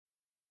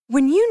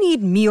When you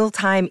need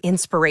mealtime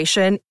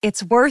inspiration,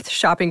 it's worth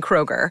shopping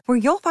Kroger, where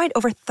you'll find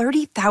over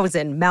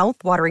 30,000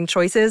 mouth-watering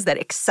choices that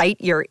excite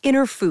your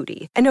inner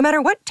foodie. And no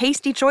matter what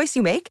tasty choice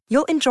you make,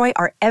 you'll enjoy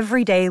our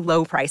everyday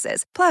low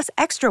prices, plus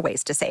extra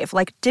ways to save,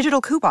 like digital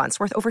coupons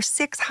worth over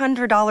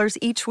 $600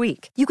 each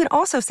week. You can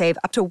also save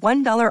up to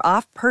 $1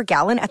 off per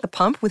gallon at the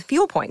pump with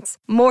fuel points.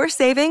 More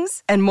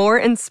savings and more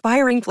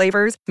inspiring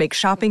flavors make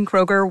shopping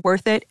Kroger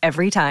worth it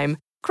every time.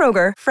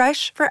 Kroger,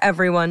 fresh for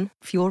everyone.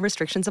 Fuel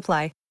restrictions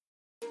apply.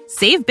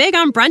 Save big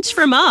on brunch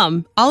for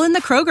mom, all in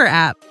the Kroger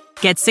app.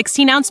 Get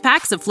 16-ounce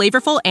packs of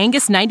flavorful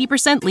Angus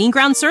 90% lean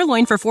ground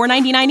sirloin for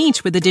 $4.99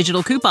 each with a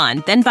digital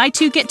coupon. Then buy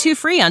 2, get 2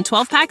 free on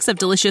 12 packs of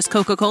delicious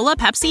Coca-Cola,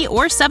 Pepsi,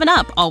 or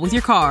 7-Up, all with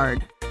your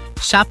card.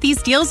 Shop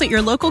these deals at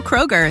your local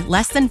Kroger,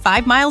 less than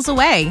 5 miles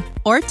away.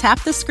 Or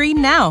tap the screen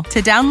now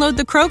to download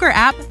the Kroger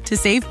app to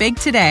save big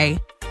today.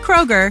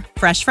 Kroger,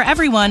 fresh for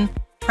everyone.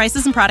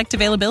 Prices and product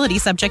availability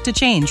subject to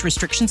change.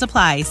 Restrictions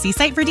apply. See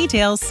site for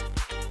details.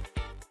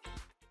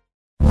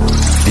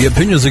 The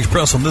opinions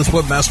expressed on this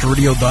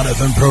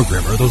WebmasterRadio.fm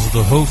program are those of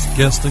the host,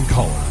 guests, and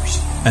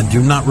callers, and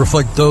do not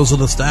reflect those of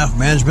the staff,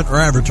 management, or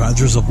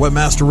advertisers of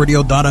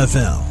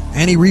WebmasterRadio.fm.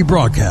 Any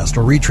rebroadcast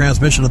or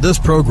retransmission of this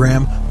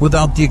program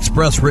without the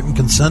express written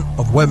consent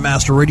of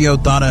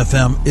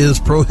WebmasterRadio.fm is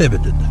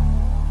prohibited.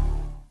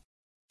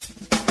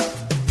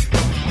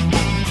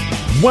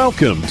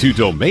 Welcome to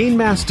Domain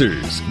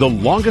Masters, the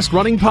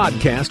longest-running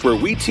podcast where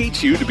we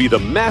teach you to be the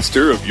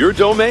master of your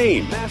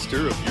domain.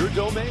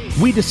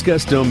 We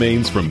discuss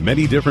domains from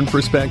many different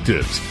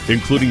perspectives,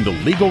 including the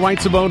legal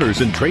rights of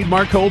owners and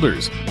trademark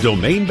holders,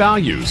 domain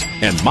values,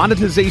 and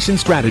monetization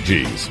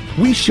strategies.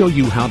 We show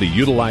you how to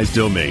utilize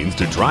domains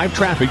to drive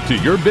traffic to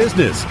your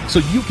business so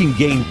you can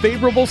gain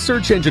favorable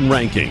search engine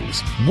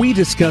rankings. We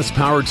discuss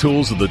power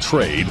tools of the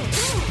trade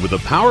with the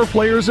power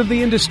players of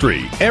the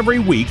industry every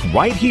week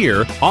right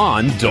here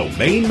on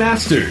Domain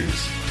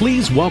Masters.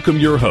 Please welcome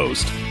your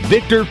host,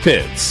 Victor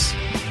Pitts.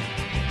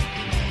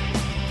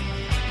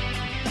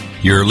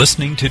 You're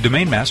listening to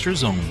Domain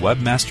Masters on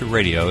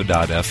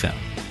WebmasterRadio.fm.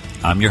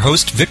 I'm your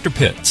host, Victor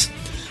Pitts.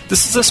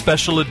 This is a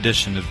special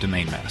edition of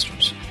Domain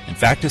Masters. In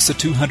fact, it's the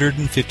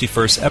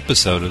 251st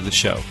episode of the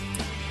show.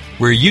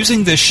 We're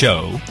using this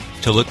show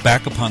to look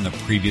back upon the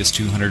previous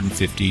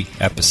 250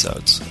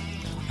 episodes.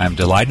 I'm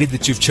delighted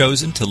that you've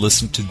chosen to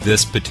listen to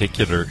this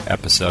particular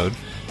episode.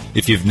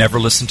 If you've never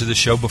listened to the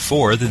show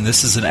before, then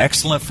this is an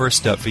excellent first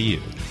step for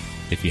you.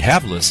 If you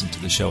have listened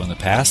to the show in the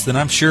past, then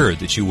I'm sure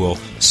that you will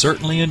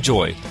certainly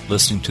enjoy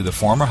listening to the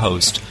former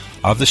host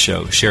of the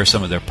show share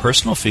some of their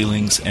personal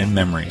feelings and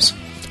memories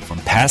from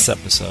past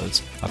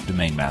episodes of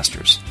Domain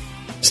Masters.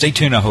 Stay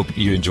tuned. I hope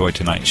you enjoy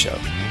tonight's show.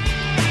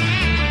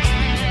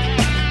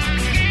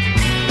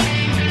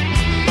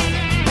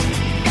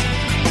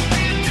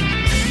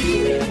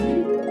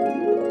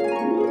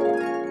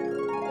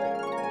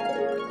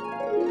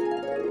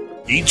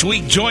 Each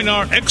week, join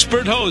our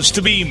expert host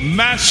to be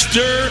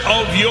master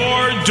of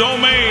your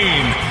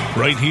domain,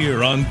 right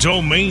here on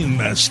Domain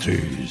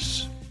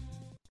Masters.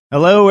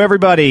 Hello,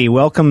 everybody.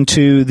 Welcome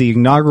to the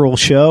inaugural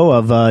show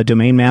of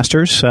Domain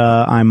Masters.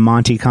 I'm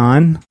Monty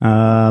Khan.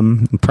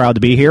 I'm proud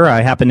to be here.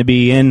 I happen to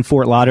be in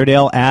Fort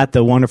Lauderdale at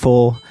the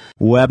wonderful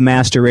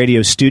Webmaster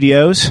Radio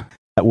Studios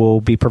that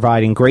will be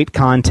providing great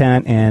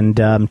content and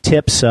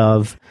tips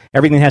of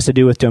everything that has to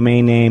do with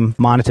domain name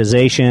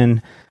monetization,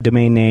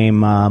 domain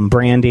name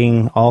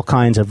branding, all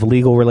kinds of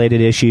legal-related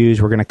issues.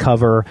 We're going to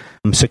cover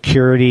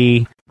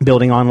security,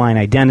 building online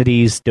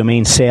identities,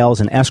 domain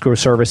sales and escrow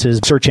services,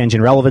 search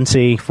engine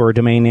relevancy for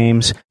domain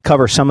names,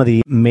 cover some of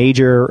the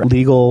major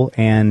legal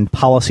and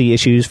policy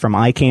issues from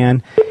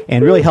ICANN,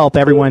 and really help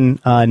everyone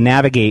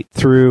navigate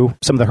through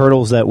some of the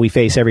hurdles that we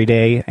face every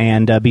day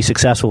and be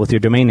successful with your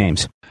domain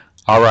names.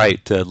 All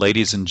right,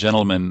 ladies and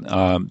gentlemen,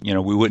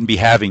 we wouldn't be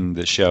having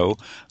the show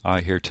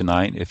here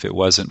tonight if it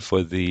wasn't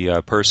for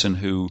the person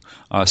who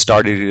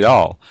started it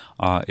all.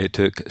 It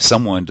took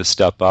someone to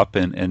step up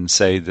and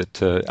say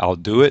that I'll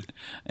do it,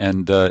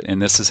 and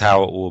this is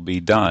how it will be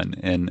done.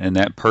 And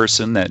that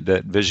person,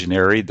 that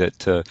visionary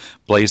that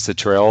blazed the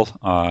trail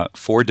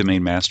for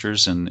Domain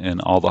Masters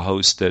and all the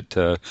hosts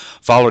that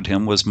followed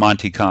him was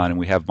Monty Khan. And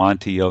we have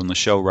Monty on the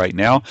show right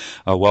now.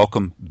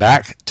 Welcome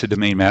back to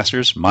Domain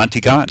Masters, Monty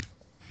Khan.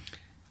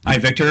 Hi,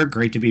 Victor.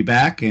 Great to be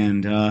back,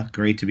 and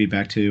great to be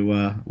back to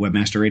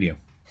Webmaster Radio.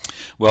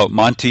 Well,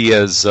 Monty,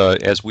 as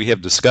we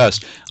have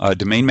discussed,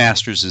 Domain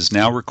Masters has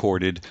now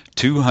recorded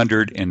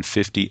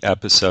 250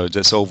 episodes.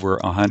 That's over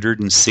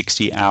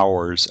 160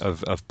 hours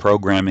of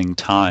programming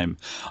time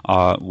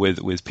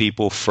with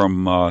people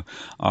from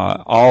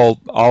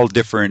all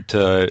different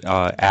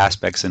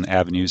aspects and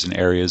avenues and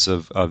areas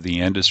of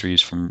the industries,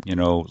 from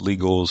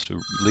legals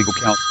to legal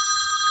counsel.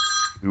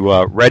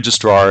 to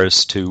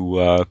registrars,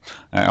 to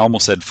I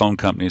almost said phone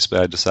companies,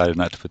 but I decided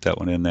not to put that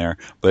one in there.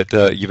 But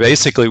you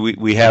basically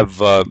we have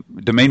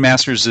Domain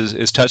Masters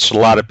is touched a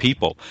lot of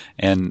people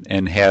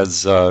and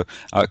has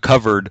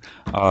covered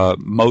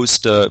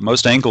most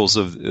angles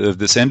of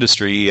this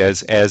industry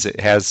as it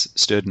has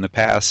stood in the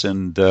past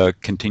and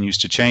continues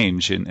to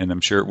change, and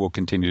I'm sure it will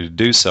continue to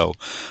do so.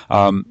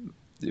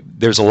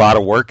 There's a lot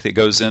of work that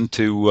goes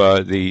into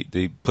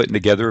the putting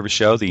together of a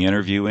show, the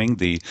interviewing,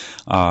 the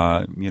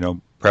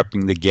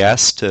prepping the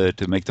guests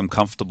to make them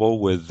comfortable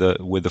with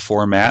the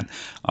format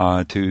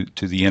to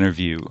the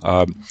interview.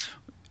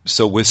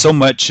 So with so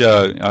much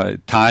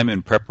time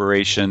and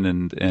preparation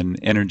and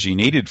energy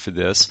needed for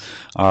this,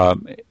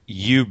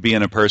 you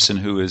being a person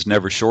who is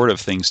never short of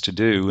things to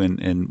do,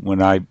 and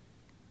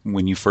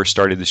when you first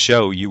started the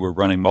show, you were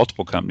running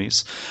multiple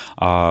companies.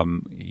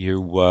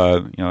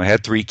 You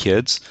had 3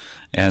 kids,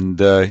 and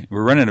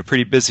we're running a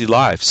pretty busy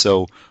life.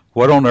 So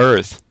what on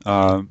earth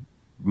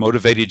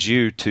motivated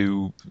you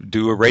to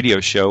do a radio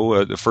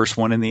show, the first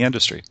one in the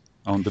industry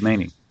on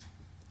domaining?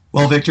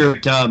 Well, Victor,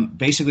 it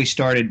basically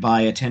started by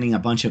attending a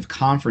bunch of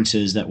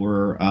conferences that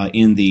were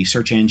in the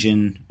search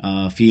engine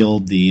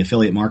field, the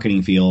affiliate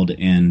marketing field,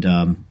 and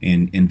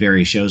in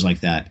various shows like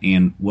that.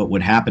 And what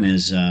would happen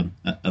is,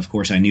 of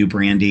course, I knew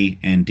Brandy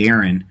and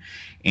Darren,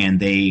 and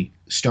they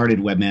started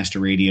Webmaster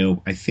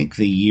Radio, I think,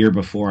 the year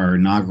before our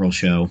inaugural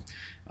show.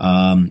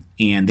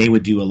 And they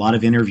would do a lot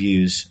of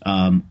interviews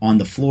on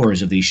the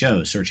floors of these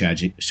shows, search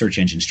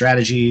engine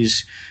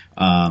strategies,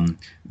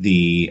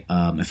 the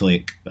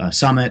affiliate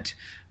summit,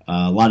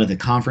 a lot of the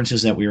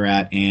conferences that we were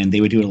at, and they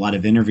would do a lot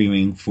of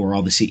interviewing for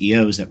all the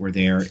CEOs that were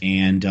there,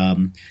 and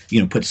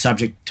put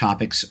subject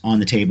topics on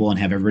the table and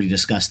have everybody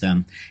discuss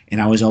them.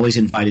 And I was always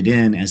invited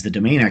in as the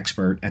domain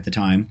expert at the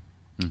time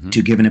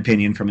to give an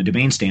opinion from a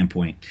domain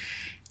standpoint.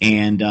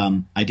 And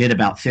I did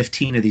about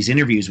 15 of these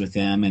interviews with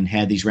them and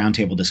had these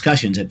roundtable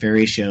discussions at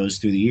various shows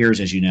through the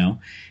years, as you know.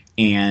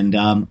 And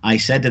I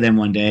said to them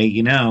one day,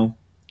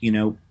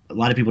 a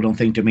lot of people don't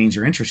think domains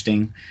are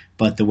interesting,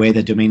 but the way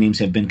that domain names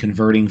have been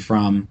converting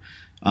from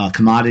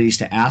commodities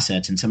to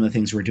assets, and some of the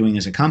things we're doing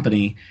as a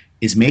company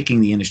is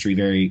making the industry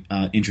very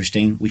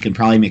interesting. We can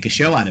probably make a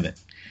show out of it.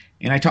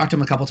 And I talked to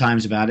them a couple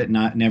times about it,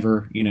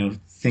 never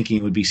thinking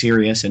it would be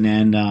serious. And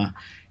then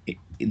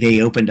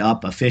they opened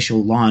up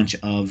official launch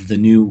of the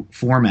new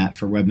format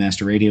for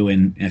Webmaster Radio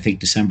in, I think,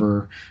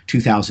 December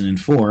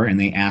 2004, and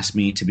they asked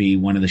me to be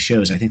one of the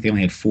shows. I think they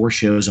only had 4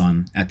 shows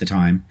on at the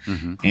time,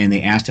 and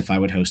they asked if I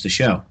would host the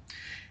show.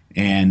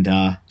 And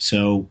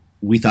so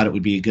we thought it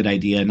would be a good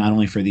idea, not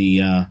only for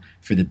the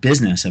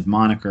business of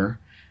Moniker,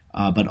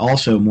 but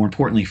also, more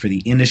importantly, for the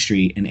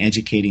industry and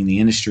educating the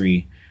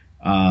industry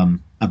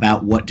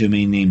about what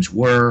domain names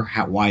were,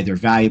 why they're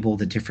valuable,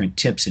 the different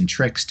tips and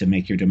tricks to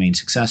make your domain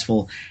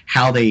successful,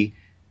 how they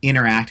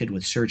interacted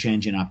with search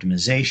engine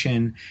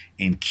optimization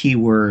and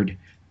keyword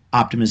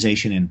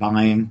optimization and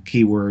buying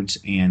keywords,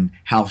 and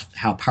how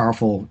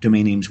powerful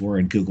domain names were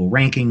in Google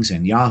rankings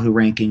and Yahoo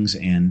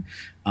rankings, and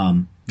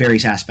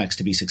various aspects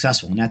to be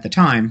successful. And at the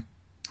time,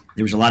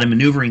 there was a lot of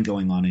maneuvering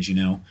going on, as you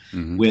know,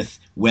 with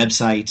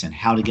websites and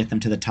how to get them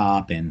to the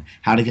top and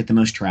how to get the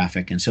most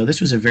traffic. And so this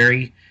was a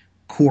very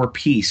core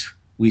piece,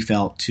 we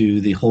felt,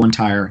 to the whole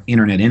entire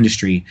internet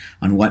industry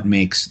on what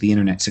makes the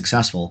internet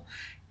successful.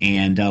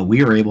 And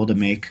we were able to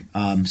make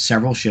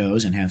several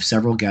shows and have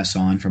several guests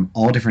on from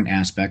all different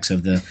aspects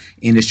of the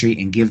industry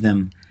and give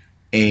them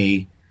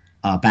a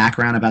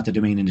background about the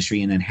domain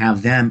industry, and then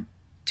have them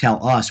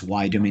tell us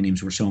why domain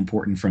names were so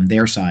important from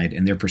their side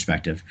and their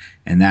perspective.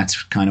 And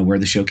that's kind of where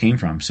the show came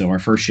from. So our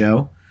first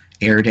show,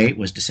 air date,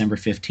 was December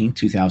 15th,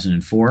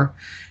 2004.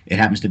 It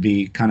happens to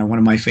be kind of one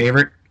of my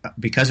favorite,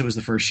 because it was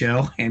the first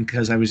show and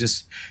because I was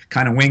just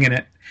kind of winging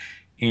it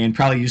and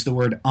probably used the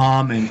word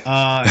and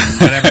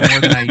whatever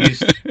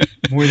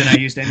more than I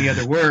used any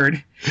other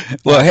word.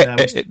 Well,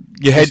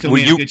 you had a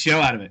good show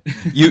out of it.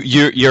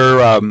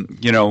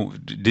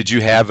 Did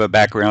you have a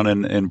background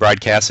in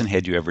broadcasting?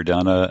 Had you ever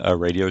done a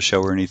radio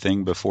show or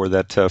anything before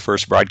that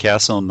first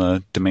broadcast on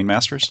the Domain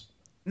Masters?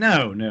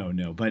 No.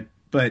 But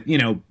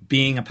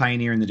being a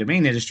pioneer in the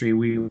domain industry,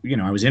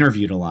 I was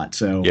interviewed a lot.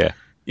 So yeah.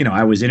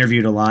 I was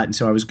interviewed a lot, and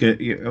so I was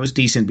good. I was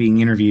decent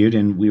being interviewed,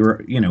 and we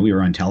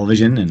were on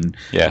television and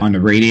on the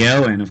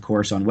radio, and of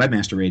course on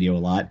Webmaster Radio a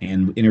lot,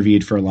 and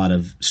interviewed for a lot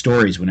of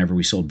stories whenever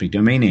we sold big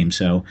domain names.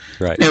 So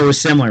there were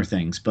similar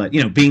things, but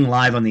being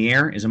live on the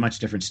air is a much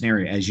different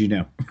scenario, as you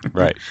know.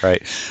 Right.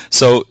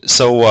 So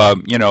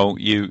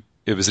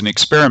it was an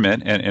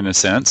experiment in a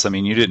sense. I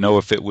mean, you didn't know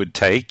if it would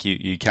take.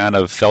 You kind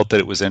of felt that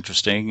it was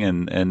interesting,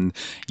 and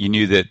you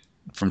knew that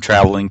from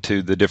traveling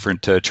to the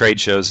different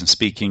trade shows and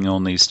speaking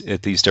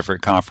at these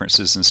different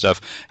conferences and stuff,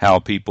 how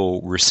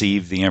people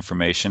receive the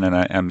information. And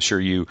I'm sure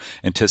you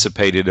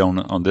anticipated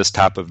on this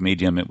type of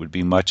medium it would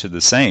be much of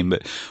the same.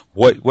 But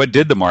what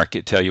did the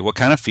market tell you? What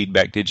kind of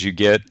feedback did you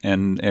get?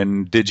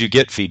 And did you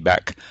get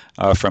feedback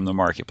from the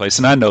marketplace?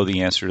 And I know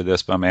the answer to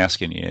this, but I'm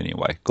asking you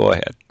anyway. Go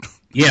ahead.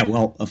 Yeah,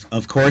 well,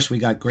 of course, we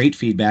got great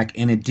feedback,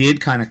 and it did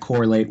kind of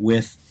correlate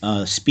with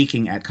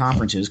speaking at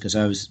conferences, because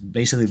I was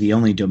basically the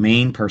only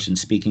domain person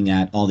speaking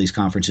at all these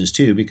conferences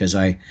too, because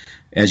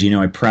as you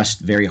know, I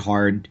pressed very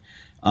hard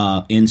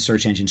in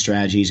search engine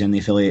strategies and the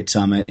Affiliate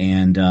Summit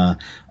and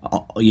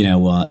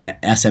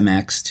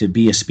SMX to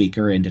be a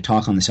speaker and to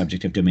talk on the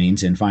subject of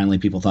domains, and finally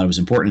people thought it was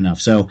important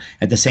enough. So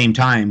at the same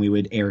time, we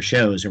would air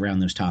shows around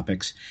those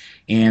topics,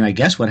 and I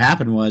guess what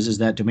happened is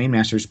that Domain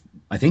Masters,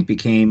 I think,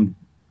 became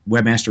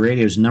Webmaster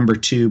Radio's number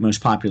 2 most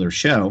popular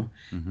show,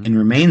 and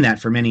remained that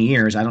for many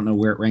years. I don't know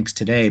where it ranks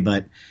today,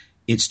 but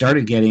it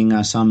started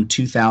getting some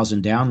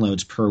 2,000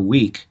 downloads per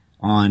week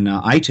on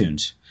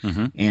iTunes.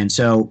 And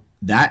so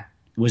that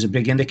was a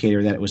big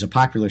indicator that it was a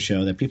popular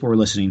show, that people were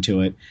listening to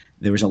it.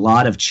 There was a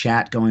lot of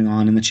chat going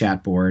on in the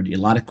chat board, a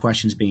lot of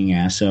questions being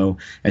asked. So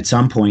at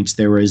some points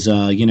there was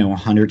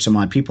 100 some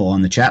odd people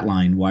on the chat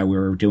line while we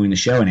were doing the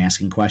show and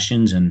asking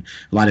questions, and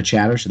a lot of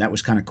chatter. So that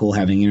was kind of cool,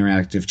 having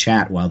interactive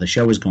chat while the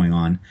show was going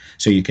on,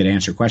 so you could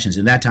answer questions.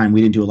 And that time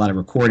we didn't do a lot of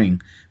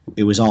recording;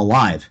 it was all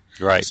live.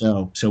 Right.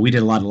 So we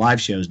did a lot of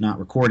live shows, not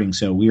recording.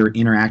 So we were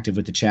interactive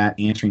with the chat,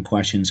 answering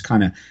questions,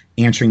 kind of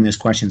answering those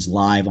questions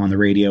live on the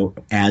radio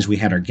as we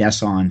had our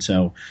guests on.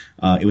 So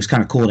it was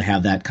kind of cool to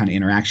have that kind of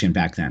interaction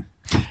back then.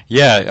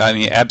 Yeah, I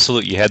mean,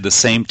 absolutely. You had the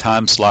same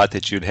time slot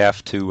that you'd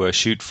have to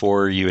shoot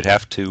for. You would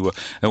have to.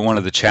 One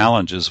of the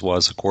challenges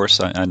was, of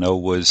course, I know,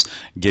 was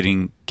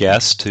getting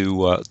guests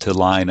to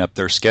line up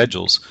their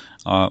schedules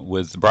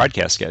with the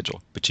broadcast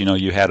schedule. But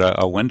you had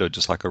a window,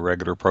 just like a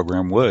regular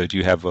program would.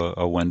 You have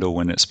a window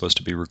when it's supposed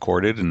to be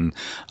recorded and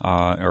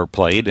or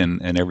played,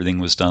 and everything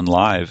was done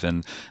live.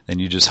 And then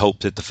you just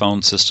hoped that the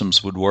phone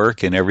systems would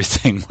work and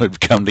everything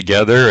would come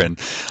together. And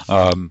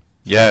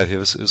yeah, it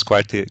was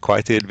quite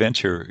the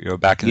adventure,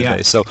 back in the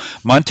day. So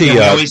Monty, we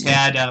always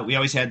had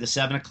the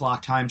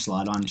 7:00 time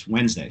slot on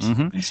Wednesdays,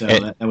 and so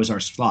that was our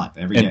slot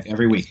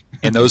every week.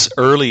 And those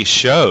early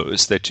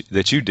shows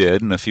that you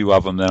did, and a few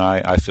of them that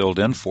I filled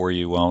in for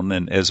you on,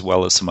 and as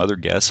well as some other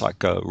guests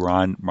like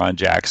Ron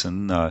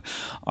Jackson,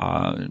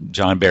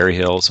 John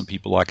Berryhill, some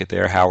people like it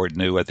there. Howard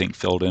New, I think,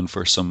 filled in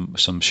for some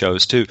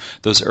shows too.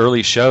 Those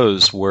early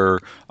shows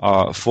were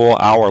full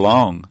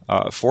hour-long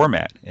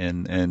format,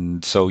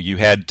 and so you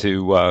had to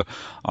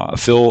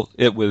fill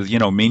it with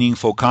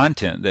meaningful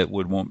content that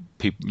would want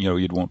people.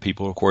 You'd want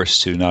people, of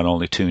course, to not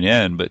only tune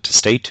in but to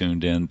stay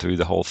tuned in through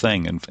the whole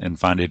thing and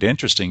find it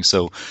interesting.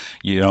 So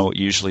it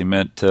usually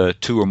meant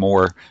 2 or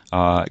more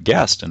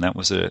guests, and that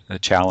was a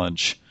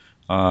challenge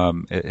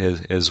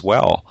as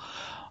well.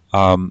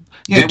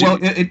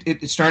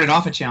 It started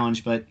off a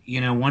challenge, but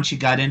once you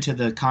got into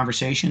the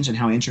conversations and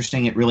how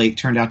interesting it really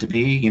turned out to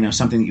be,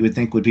 something that you would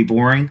think would be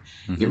boring,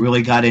 it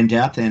really got in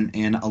depth,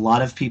 and a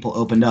lot of people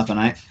opened up.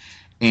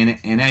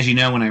 And as you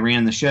know, when I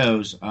ran the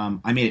shows,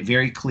 I made it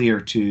very clear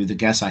to the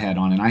guests I had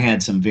on, and I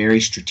had some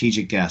very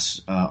strategic guests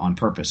on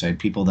purpose. I had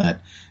people that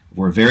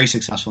were very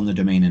successful in the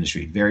domain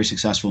industry, very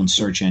successful in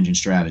search engine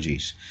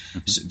strategies,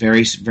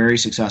 very, very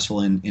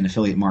successful in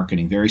affiliate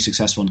marketing, very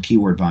successful in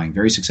keyword buying,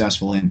 very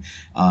successful in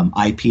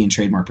IP and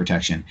trademark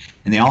protection.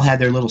 And they all had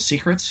their little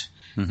secrets.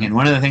 And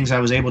one of the things I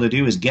was able to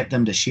do is get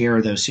them to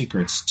share those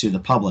secrets to the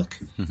public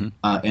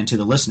and to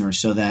the listeners,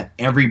 so that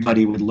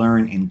everybody would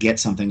learn and get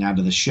something out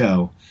of the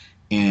show.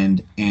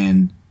 And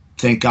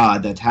thank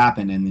God that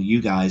happened, and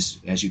you guys,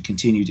 as you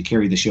continue to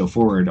carry the show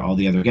forward, all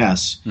the other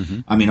guests,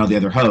 all the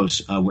other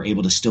hosts, were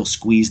able to still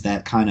squeeze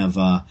that kind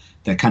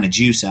of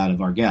juice out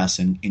of our guests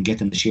and get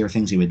them to share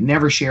things they would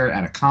never share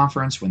at a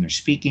conference when they're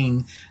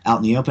speaking out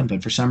in the open.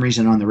 But for some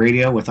reason on the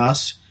radio with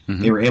us,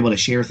 they were able to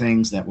share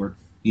things that were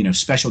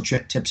special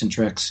tips and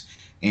tricks.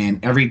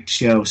 And every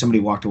show, somebody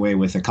walked away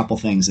with a couple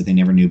things that they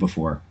never knew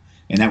before.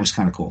 And that was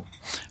kind of cool.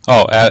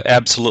 Oh,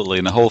 absolutely.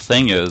 And the whole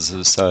thing is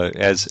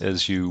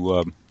as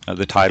you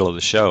the title of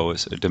the show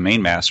is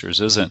Domain Masters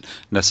isn't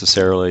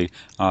necessarily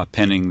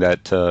pinning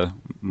that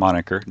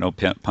moniker, no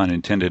pun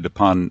intended,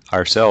 upon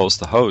ourselves,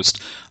 the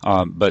host.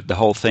 But the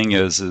whole thing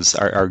is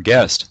our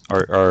guests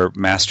are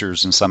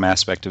masters in some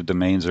aspect of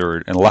domains,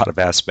 or in a lot of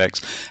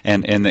aspects,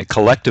 and that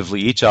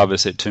collectively each of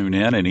us that tune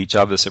in and each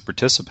of us that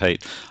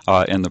participate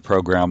in the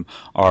program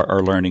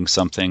are learning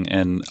something,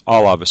 and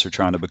all of us are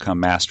trying to become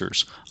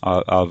masters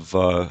of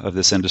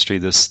this industry.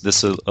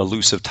 This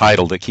elusive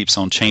title that keeps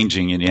on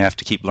changing, and you have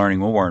to keep learning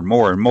more and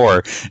more and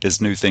more as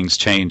new things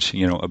change,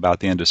 about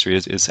the industry.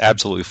 It's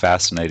absolutely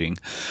fascinating.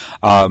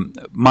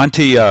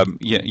 Monty,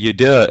 you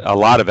did a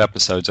lot of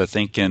episodes. I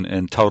think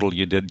in total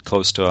you did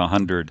close to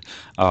 100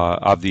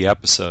 of the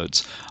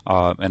episodes,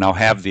 and I'll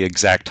have the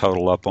exact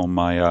total up on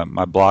my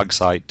my blog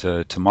site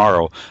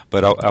tomorrow.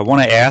 But I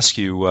want to ask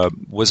you,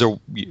 was there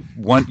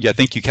one? I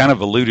think you kind of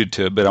alluded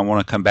to it, but I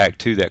want to come back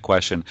to that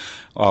question.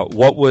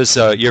 What was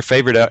your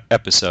favorite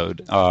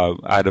episode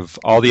out of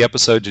all the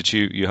episodes that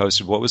you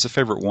hosted? What was the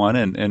favorite one,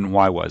 and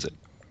why was it?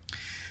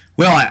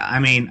 Well, I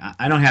mean,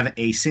 I don't have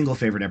a single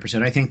favorite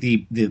episode. I think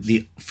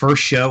the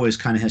first show is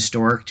kind of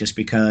historic just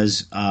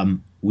because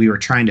we were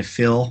trying to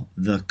fill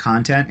the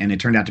content, and it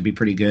turned out to be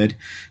pretty good.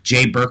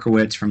 Jay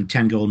Berkowitz from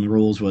 10 Golden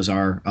Rules was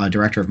our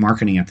director of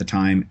marketing at the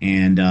time,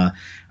 and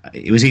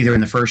it was either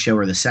in the first show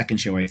or the second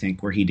show, I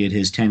think, where he did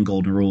his 10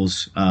 Golden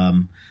Rules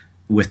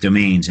with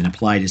domains and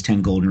applied his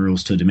 10 Golden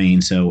Rules to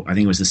domains. So I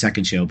think it was the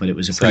second show, but it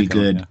was a pretty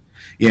good...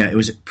 Yeah, it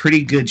was a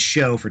pretty good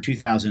show for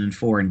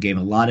 2004 and gave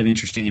a lot of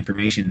interesting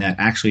information that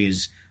actually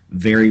is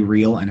very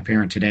real and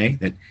apparent today,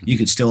 that you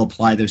could still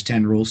apply those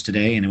 10 rules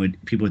today, and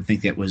people would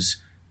think that was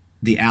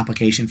the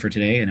application for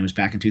today, and it was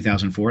back in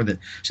 2004.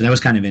 So that was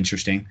kind of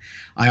interesting.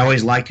 I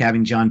always liked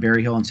having John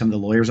Berryhill and some of the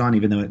lawyers on,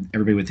 even though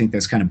everybody would think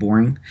that's kind of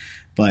boring.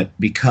 But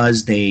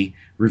because they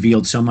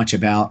revealed so much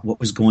about what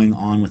was going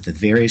on with the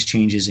various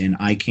changes in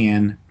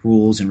ICANN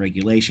rules and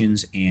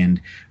regulations and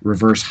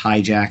reverse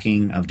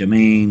hijacking of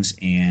domains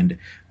and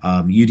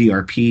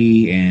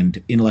UDRP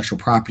and intellectual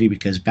property,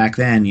 because back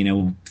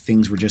then,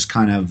 things were just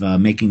kind of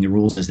making the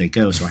rules as they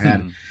go. So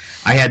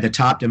I had the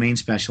top domain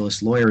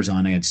specialist lawyers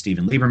on. I had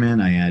Stephen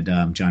Lieberman, I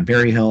had John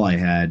Berryhill, I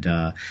had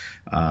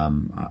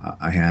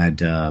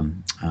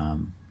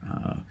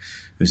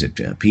who's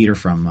it? Peter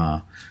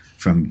from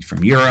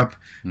Europe.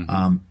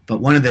 Mm-hmm. But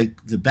one of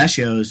the best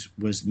shows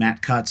was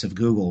Matt Cutts of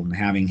Google, and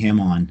having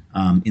him on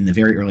in the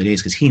very early days,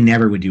 because he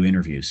never would do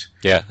interviews.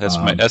 Yeah,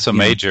 that's a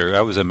major.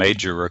 That was a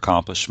major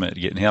accomplishment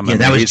getting him. Yeah,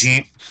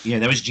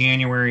 that was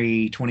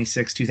January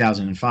 26,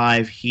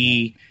 2005.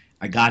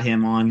 I got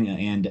him on,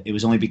 and it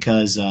was only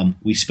because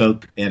we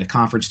spoke at a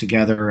conference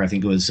together. I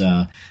think it was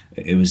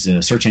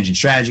Search Engine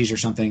Strategies or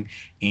something,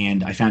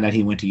 and I found out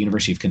he went to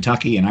University of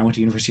Kentucky, and I went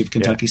to University of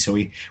Kentucky, so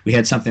we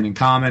had something in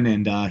common,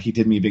 and he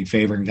did me a big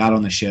favor and got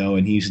on the show.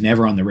 And he's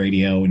never on the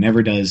radio and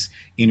never does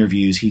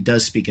interviews. He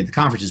does speak at the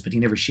conferences, but he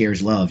never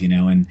shares love,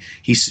 and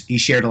he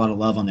shared a lot of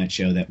love on that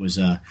show. That was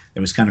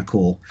kind of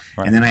cool.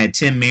 Right. And then I had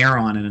Tim Mayer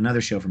on in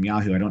another show from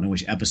Yahoo. I don't know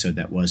which episode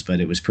that was, but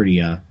it was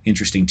pretty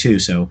interesting too.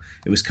 So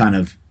it was kind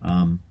of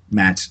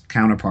Matt's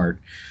counterpart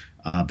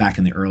back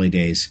in the early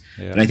days.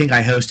 Yeah. But I think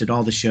I hosted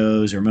all the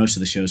shows, or most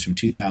of the shows, from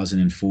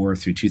 2004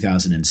 through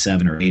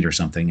 2007 or 8 or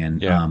something.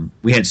 And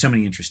we had so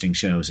many interesting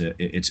shows.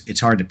 It's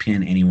hard to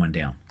pin anyone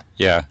down.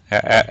 Yeah,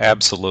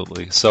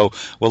 absolutely. So,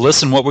 well,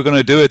 listen, what we're going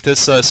to do at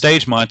this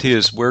stage, Monty,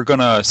 is we're going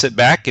to sit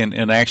back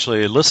and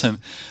actually listen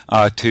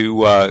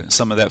to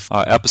some of that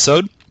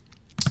episode.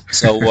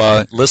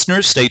 So,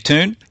 listeners, stay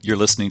tuned. You're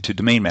listening to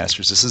Domain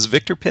Masters. This is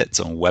Victor Pitts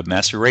on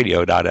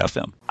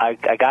WebmasterRadio.fm. I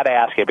got to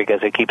ask you,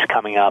 because it keeps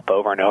coming up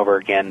over and over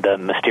again, the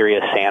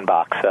mysterious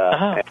sandbox,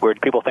 where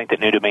people think that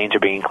new domains are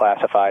being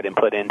classified and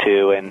put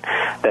into, and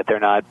that they're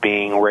not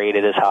being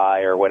rated as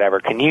high or whatever.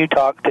 Can you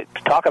talk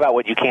about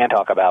what you can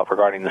talk about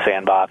regarding the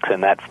sandbox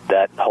and that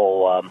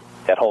whole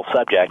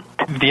subject?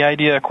 The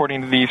idea,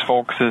 according to these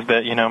folks, is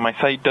that my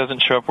site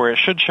doesn't show up where it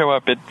should show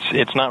up.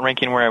 It's not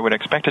ranking where I would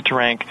expect it to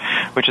rank,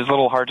 which is a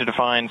little hard to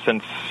define,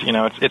 since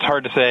it's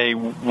hard to say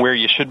where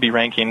you should be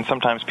ranking.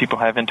 Sometimes people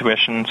have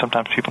intuition,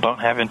 sometimes people don't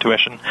have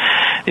intuition.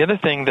 The other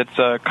thing that's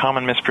a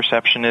common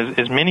misperception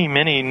is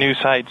many new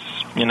sites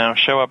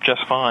show up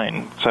just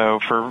fine. So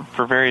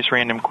for various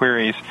random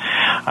queries,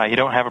 you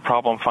don't have a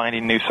problem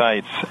finding new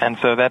sites, and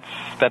so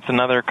that's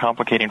another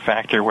complicating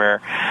factor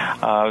where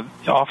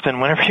often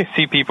whenever you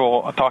see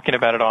people talking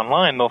about it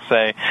online, they'll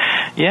say,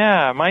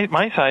 yeah,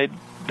 my site,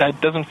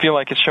 that doesn't feel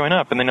like it's showing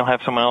up, and then you'll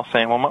have someone else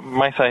saying, well,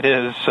 my site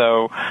is,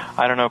 so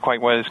I don't know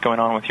quite what is going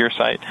on with your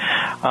site.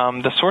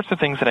 The sorts of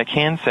things that I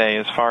can say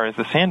as far as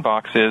the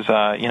sandbox is,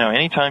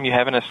 anytime you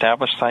have an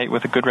established site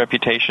with a good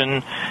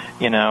reputation,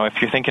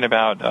 if you're thinking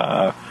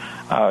about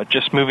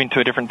just moving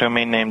to a different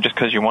domain name just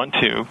because you want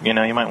to, you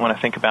might want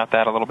to think about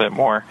that a little bit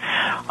more.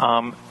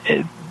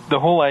 The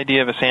whole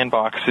idea of a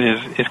sandbox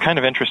is kind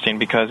of interesting,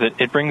 because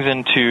it brings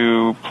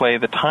into play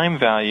the time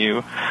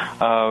value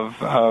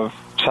of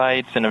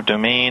sites and of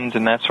domains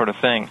and that sort of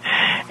thing.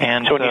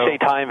 And so when you say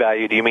time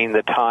value, do you mean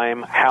the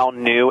time, how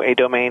new a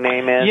domain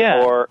name is?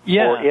 Yeah, or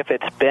if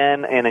it's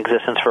been in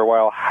existence for a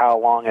while, how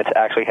long it's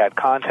actually had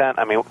content?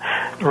 I mean,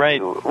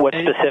 right. What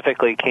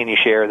specifically can you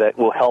share that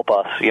will help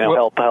us,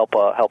 help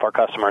our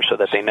customers so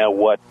that they know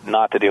what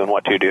not to do and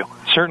what to do?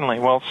 Certainly.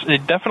 Well,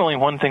 definitely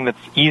one thing that's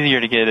easier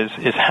to get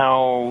is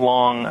how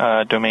long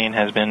a domain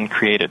has been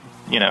created.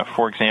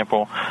 For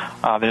example,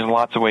 there's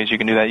lots of ways you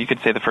can do that. You could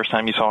say the first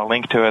time you saw a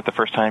link to it, the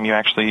first time you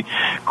actually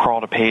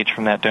crawled a page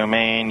from that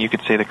domain. You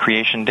could say the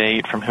creation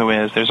date from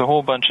whois. There's a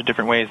whole bunch of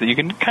different ways that you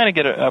can kind of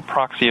get a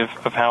proxy of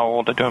how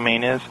old a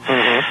domain is.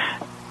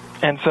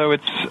 Mm-hmm. And so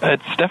it's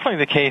definitely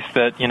the case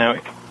that,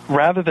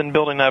 rather than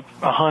building up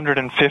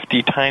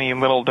 150 tiny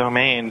little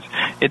domains,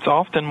 it's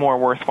often more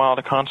worthwhile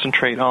to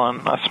concentrate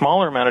on a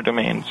smaller amount of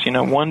domains,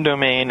 one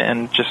domain,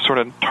 and just sort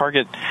of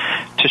target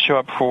to show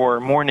up for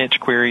more niche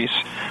queries.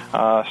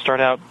 Start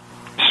out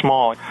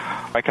small.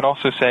 I could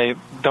also say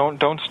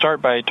don't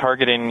start by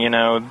targeting,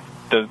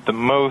 the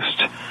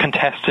most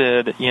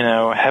contested,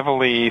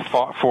 heavily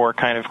fought for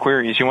kind of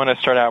queries. You want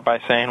to start out by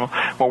saying,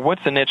 well,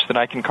 what's a niche that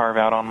I can carve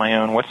out on my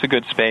own? What's a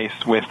good space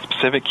with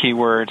specific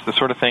keywords, the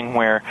sort of thing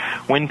where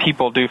when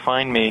people do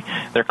find me,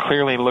 they're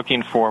clearly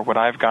looking for what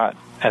I've got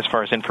as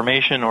far as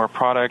information or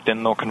product,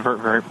 and they'll convert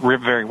very,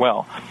 very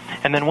well.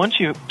 And then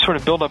once you sort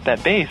of build up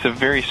that base of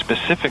very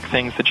specific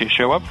things that you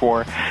show up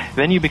for,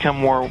 then you become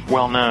more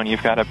well-known.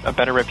 You've got a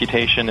better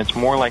reputation. It's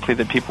more likely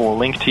that people will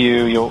link to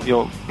you.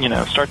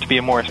 You'll start to be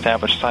a more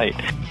established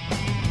site.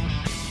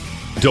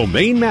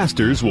 Domain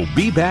Masters will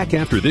be back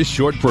after this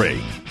short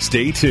break.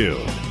 Stay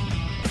tuned.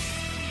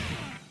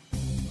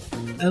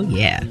 Oh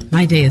yeah,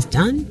 my day is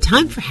done.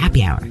 Time for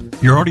happy hour.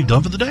 You're already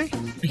done for the day?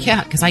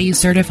 Yeah, because I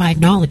use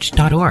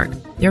CertifiedKnowledge.org.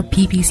 Their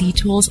PPC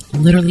tools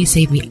literally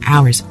save me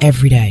hours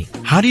every day.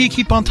 How do you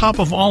keep on top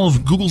of all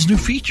of Google's new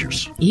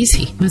features?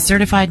 Easy. With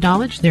Certified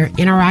Knowledge, their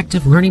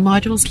interactive learning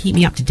modules keep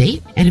me up to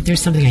date, and if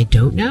there's something I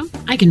don't know,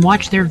 I can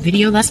watch their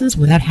video lessons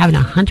without having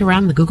to hunt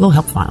around the Google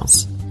Help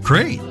files.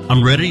 Great.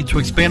 I'm ready to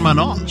expand my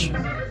knowledge.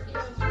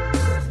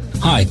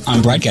 Hi,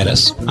 I'm Brett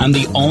Geddes. I'm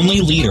the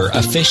only leader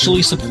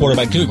officially supported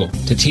by Google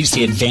to teach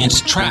the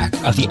advanced track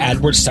of the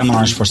AdWords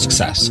Seminars for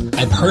Success.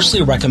 I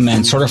personally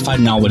recommend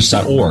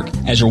CertifiedKnowledge.org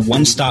as your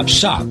one-stop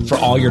shop for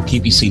all your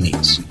PPC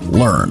needs.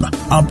 Learn,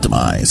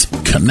 optimize,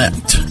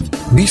 connect.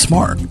 Be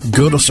smart.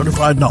 Go to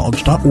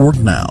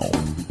CertifiedKnowledge.org now.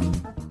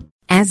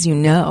 As you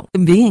know,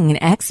 being an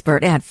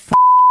expert at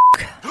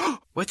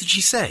What did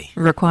she say?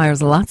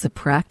 requires lots of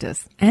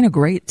practice and a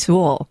great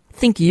tool.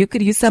 Think you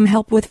could use some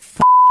help with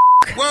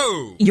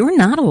Whoa! You're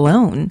not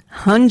alone.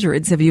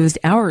 Hundreds have used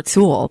our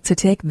tool to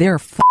take their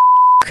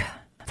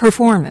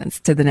performance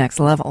to the next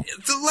level.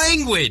 The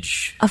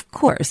language! Of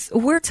course,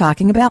 we're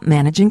talking about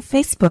managing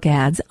Facebook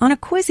ads on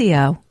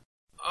Acquisio.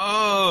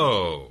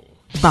 Oh.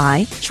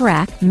 Buy,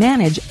 track,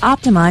 manage,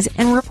 optimize,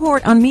 and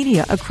report on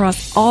media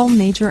across all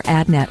major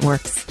ad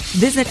networks.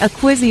 Visit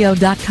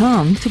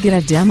Acquisio.com to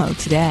get a demo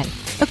today.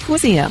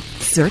 Acquisio.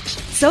 Search,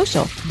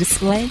 social,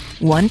 display,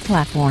 one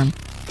platform.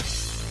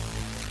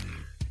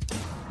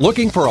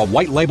 Looking for a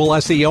white label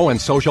SEO and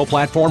social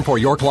platform for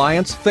your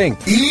clients? Think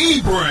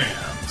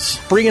eBrands.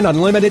 Free and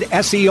unlimited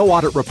SEO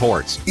audit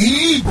reports.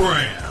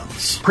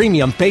 eBrands.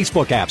 Premium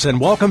Facebook apps and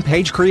welcome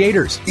page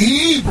creators.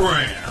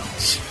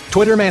 eBrands.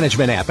 Twitter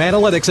management app,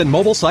 analytics, and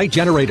mobile site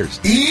generators.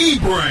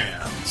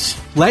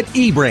 eBrands. Let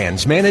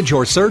eBrands manage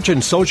your search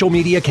and social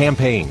media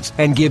campaigns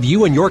and give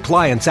you and your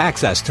clients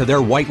access to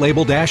their white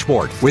label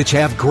dashboard, which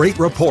have great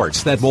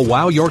reports that will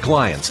wow your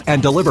clients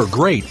and deliver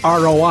great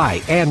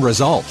ROI and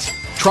results.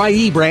 Try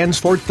eBrands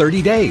for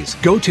 30 days.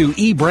 Go to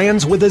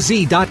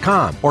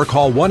eBrandsWithAZ.com or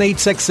call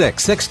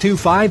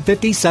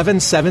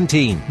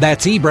 1-866-625-5717.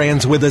 That's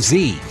eBrands with a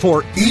Z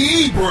for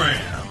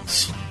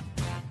eBrands.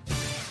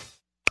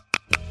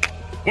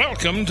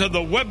 Welcome to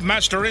the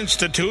Webmaster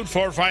Institute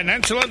for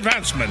Financial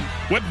Advancement,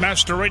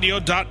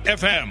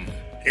 webmasterradio.fm.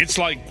 It's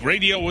like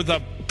radio with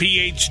a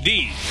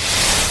PhD.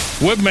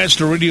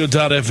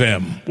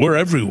 Webmasterradio.fm. We're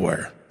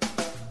everywhere.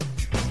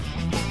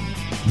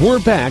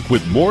 We're back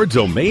with more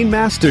Domain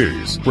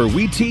Masters, where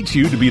we teach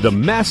you to be the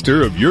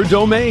master of your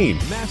domain.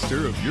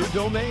 Master of your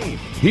domain.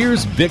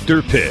 Here's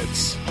Victor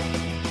Pitts.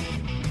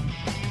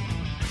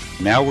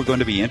 Now we're going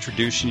to be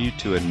introducing you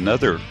to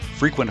another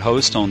frequent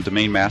host on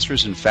Domain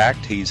Masters. In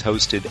fact, he's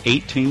hosted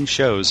 18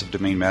 shows of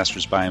Domain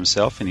Masters by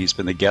himself, and he's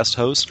been the guest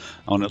host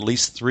on at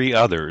least 3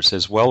 others,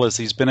 as well as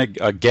he's been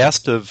a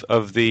guest of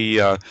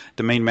the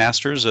Domain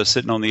Masters,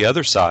 sitting on the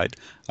other side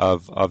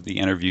of the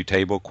interview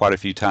table quite a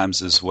few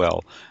times as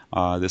well.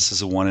 This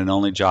is the one and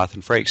only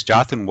Jonathan Frakes.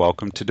 Jonathan,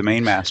 welcome to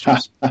Domain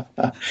Masters.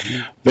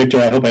 Victor,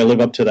 I hope I live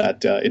up to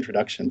that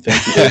introduction.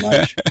 Thank you very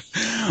much.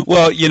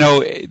 Well,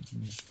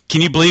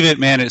 can you believe it,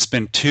 man? It's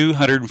been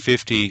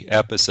 250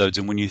 episodes,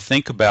 and when you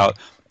think about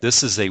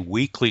this is a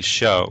weekly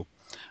show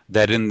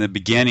that in the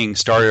beginning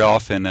started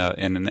off in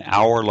an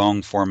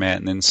hour-long format,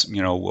 and then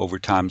over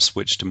time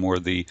switched to more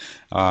of the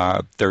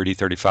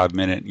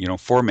 30-35-minute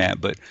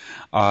format. But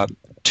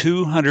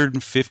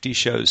 250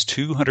 shows,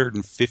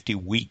 250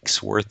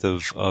 weeks worth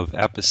of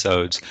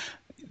episodes.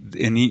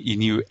 And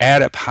you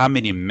add up how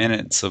many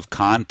minutes of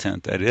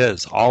content that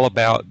is, all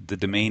about the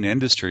domain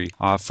industry,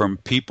 from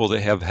people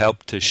that have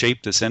helped to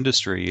shape this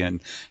industry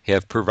and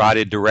have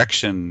provided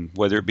direction,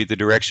 whether it be the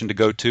direction to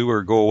go to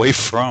or go away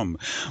from.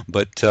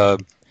 But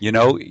you've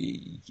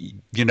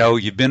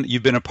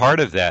been a part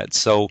of that.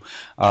 So,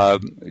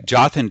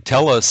 Jonathan,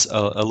 tell us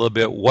a little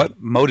bit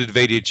what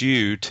motivated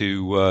you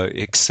to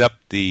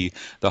accept the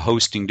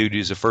hosting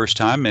duties the first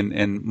time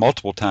and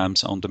multiple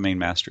times on Domain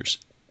Masters.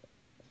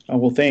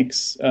 Well,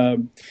 thanks.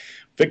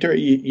 Victor,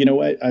 you know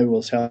what? I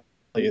will tell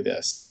you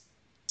this.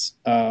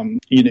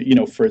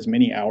 For as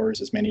many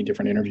hours, as many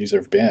different interviews there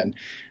have been,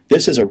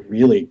 this is a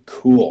really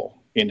cool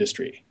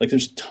industry. Like,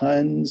 there's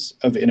tons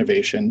of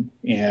innovation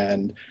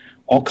and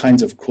all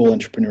kinds of cool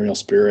entrepreneurial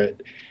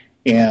spirit.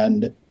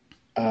 And,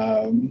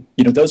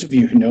 those of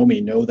you who know me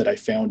know that I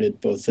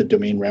founded both the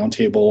Domain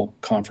Roundtable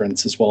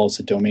Conference as well as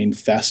the Domain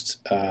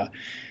Fest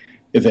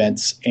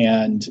events.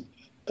 And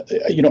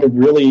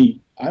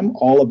I'm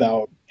all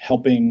about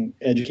helping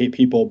educate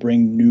people,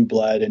 bring new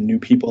blood and new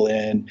people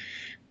in,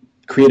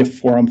 create a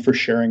forum for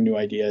sharing new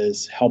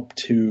ideas, help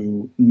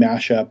to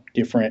mash up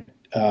different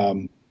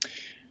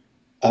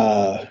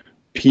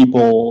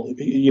people,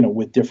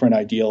 with different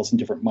ideals and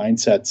different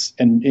mindsets,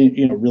 and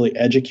really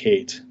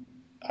educate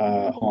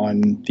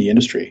on the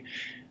industry.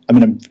 I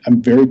mean,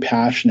 I'm very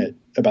passionate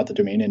about the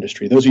domain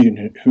industry. Those of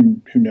you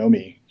who know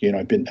me,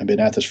 I've been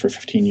at this for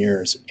 15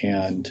 years,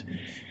 and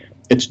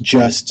it's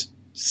just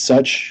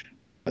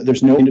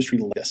there's no industry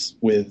like this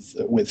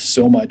with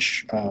so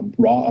much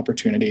raw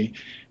opportunity,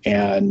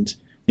 and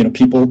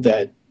people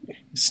that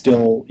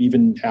still,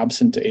 even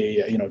absent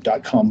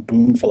a .com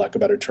boom, for lack of a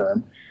better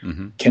term,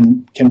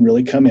 can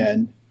really come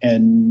in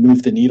and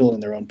move the needle in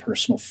their own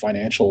personal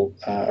financial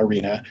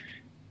arena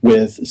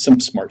with some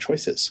smart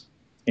choices.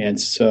 And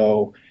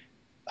so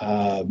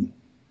I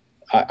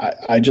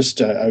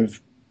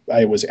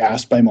was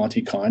asked by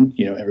Monty Khan.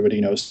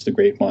 Everybody knows the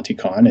great Monty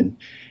Khan, and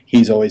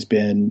he's always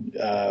been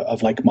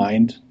of like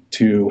mind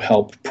to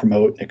help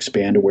promote and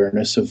expand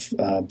awareness of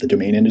the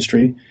domain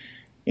industry.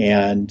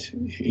 And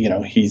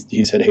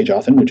he said, "Hey,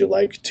 Jonathan, would you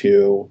like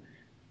to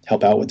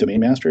help out with Domain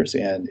Masters?"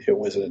 And it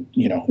was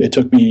it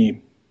took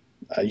me,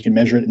 you can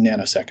measure it in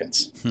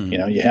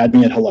nanoseconds. You had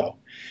me at hello.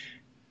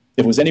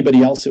 If it was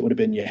anybody else, it would have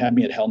been, you had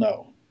me at hell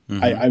no.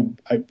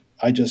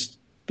 I just,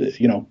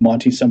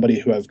 Monty's somebody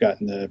who I've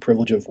gotten the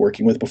privilege of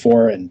working with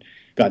before and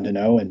gotten to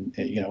know, and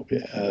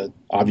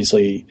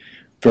obviously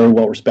very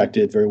well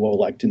respected, very well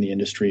liked in the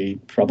industry,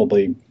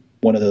 probably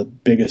one of the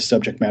biggest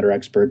subject matter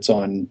experts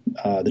on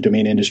the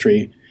domain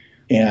industry.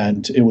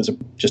 And it was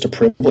just a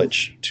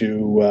privilege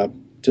to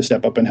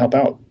step up and help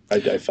out.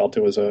 I felt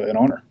it was an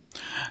honor.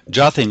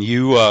 Jonathan,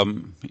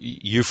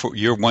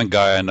 you're one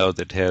guy I know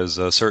that has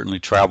certainly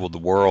traveled the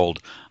world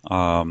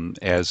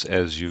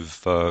as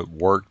you've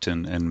worked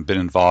and been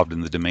involved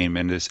in the domain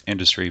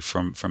industry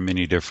from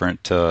many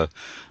different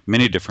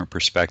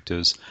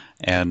perspectives,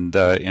 and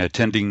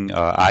attending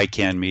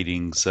ICANN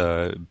meetings,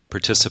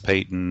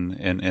 participating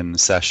in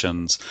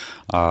sessions.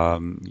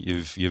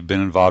 You've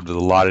been involved with a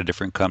lot of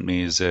different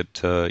companies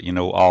at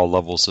all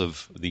levels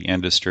of the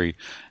industry,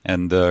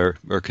 and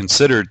are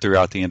considered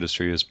throughout the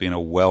industry as being a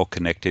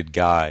well-connected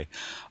guy.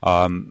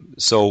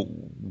 So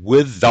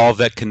with all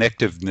that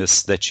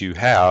connectiveness that you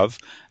have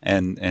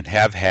and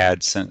have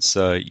had since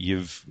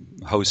you've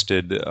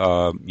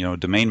hosted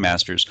Domain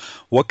Masters,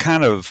 what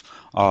kind of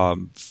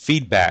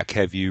feedback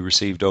have you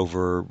received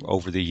over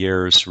the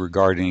years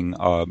regarding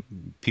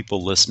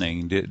people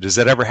listening? Does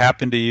that ever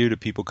happen to you? Do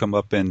people come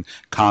up and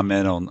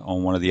comment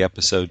on one of the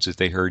episodes that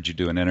they heard you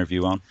do an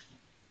interview on?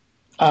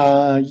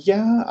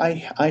 Yeah,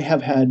 I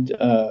have had,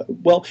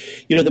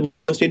 the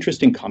most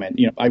interesting comment,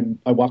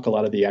 I walk a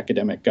lot of the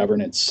academic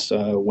governance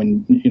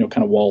when,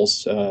 kind of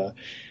walls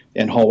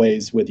and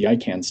hallways with the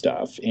ICANN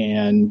stuff.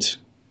 And,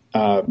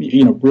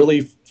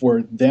 really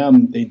for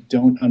them, they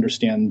don't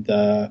understand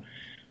the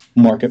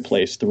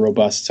marketplace, the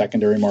robust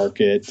secondary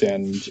market,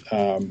 and,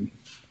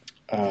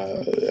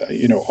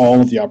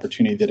 all of the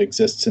opportunity that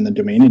exists in the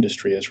domain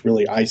industry is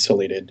really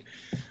isolated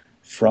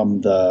from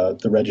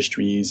the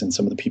registries and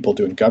some of the people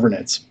doing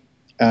governance.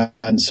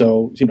 And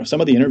so, some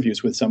of the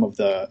interviews with some of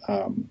the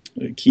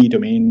key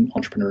domain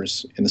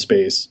entrepreneurs in the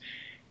space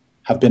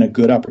have been a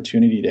good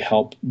opportunity to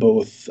help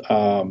both,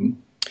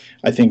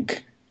 I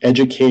think,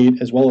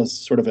 educate as well as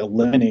sort of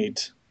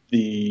eliminate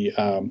the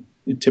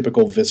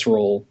typical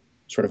visceral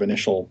sort of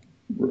initial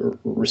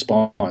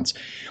response.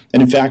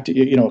 And in fact,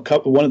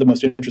 one of the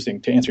most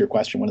interesting, to answer your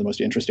question, one of the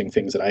most interesting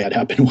things that I had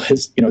happen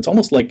was, it's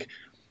almost like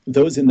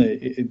those in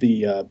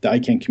the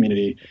ICANN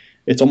community,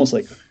 it's almost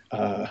like,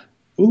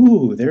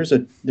 ooh, there's a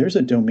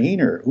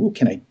domainer. Ooh,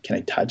 can I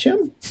touch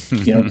him?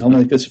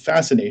 Like this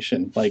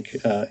fascination, like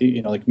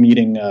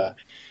meeting a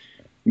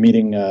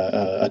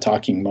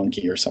talking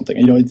monkey or something.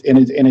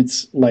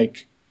 It's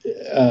like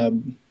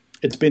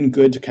it's been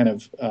good to kind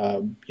of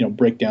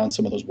break down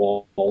some of those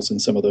walls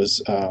and some of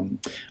those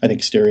I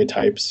think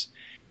stereotypes.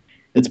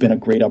 It's been a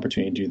great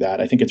opportunity to do that.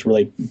 I think it's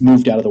really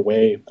moved out of the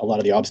way a lot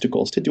of the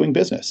obstacles to doing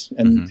business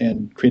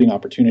and creating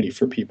opportunity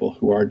for people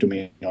who are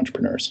domain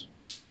entrepreneurs.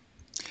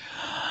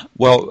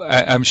 Well,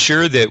 I'm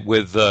sure that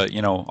with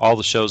all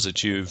the shows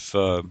that you've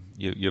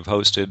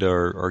hosted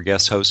or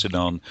guest hosted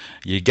on,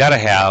 you got to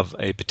have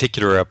a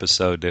particular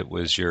episode that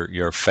was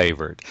your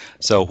favorite.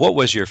 So, what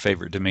was your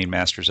favorite Domain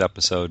Masters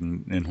episode,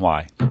 and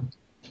why?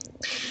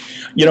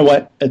 You know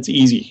what? It's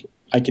easy.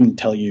 I can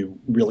tell you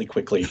really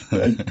quickly.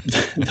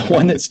 The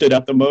one that stood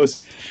out the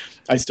most,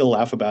 I still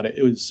laugh about it.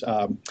 It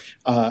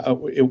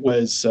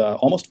was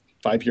almost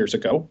 5 years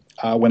ago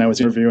when I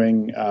was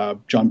interviewing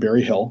John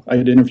Berryhill. I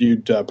had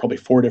interviewed probably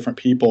 4 different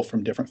people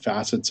from different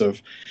facets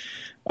of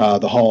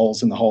the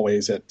halls and the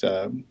hallways at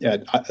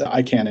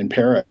ICANN in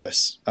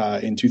Paris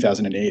in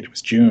 2008. It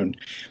was June.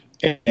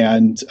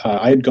 And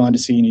I had gone to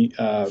see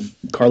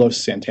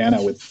Carlos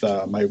Santana with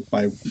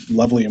my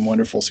lovely and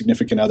wonderful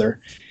significant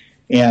other.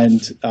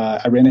 And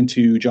I ran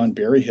into John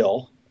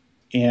Berryhill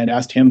and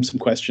asked him some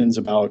questions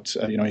about,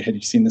 had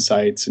you seen the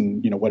sites,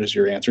 and, what is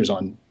your answers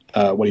on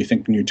what do you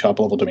think new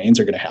top-level domains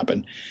are going to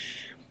happen?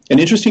 And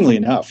interestingly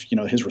enough,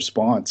 his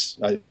response,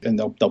 and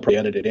they'll probably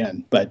edit it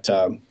in, but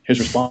his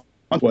response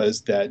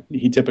was that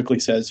he typically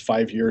says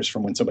 5 years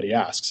from when somebody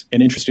asks.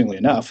 And interestingly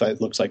enough,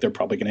 it looks like they're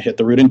probably going to hit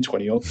the root in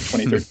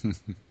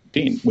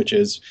 2013, which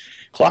is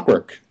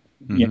clockwork.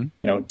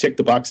 Mm-hmm. Tick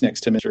the box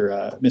next to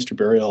Mr.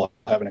 Berryhill,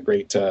 having a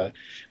great,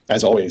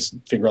 as always,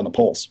 finger on the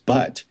pulse.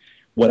 But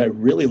what I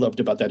really loved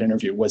about that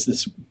interview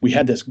was we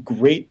had this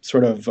great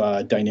sort of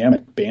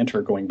dynamic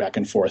banter going back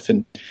and forth.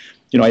 And,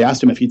 I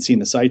asked him if he'd seen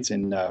the sights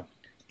in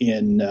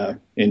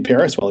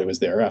Paris while he was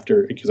there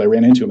because I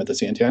ran into him at the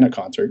Santana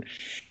concert.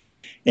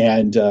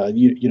 And,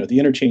 the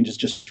interchange is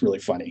just really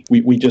funny.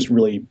 We just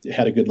really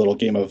had a good little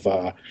game of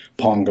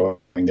Pong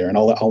going there. And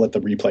I'll let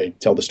the replay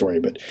tell the story.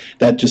 But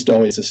that just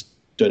always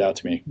stood out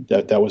to me.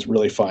 That was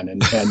really fun.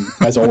 And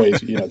as always,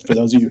 for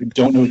those of you who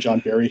don't know John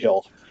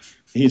Berryhill,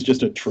 he's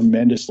just a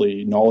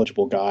tremendously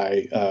knowledgeable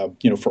guy,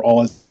 for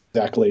all his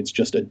accolades,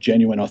 just a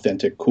genuine,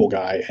 authentic, cool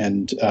guy,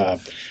 and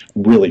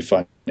really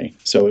funny.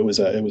 So it was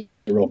a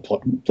real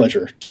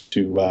pleasure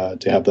to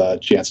have the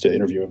chance to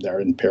interview him there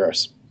in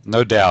Paris.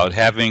 No doubt.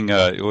 Having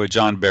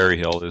John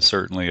Berryhill is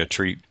certainly a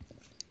treat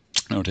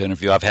to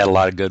interview. I've had a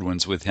lot of good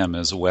ones with him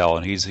as well,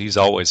 and he's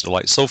always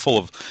delightful. So full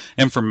of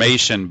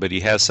information, but he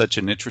has such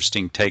an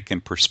interesting take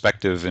and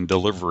perspective and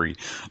delivery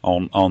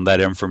on that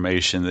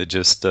information that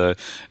just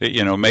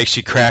makes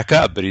you crack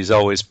up. But he's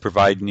always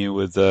providing you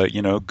with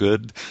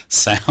good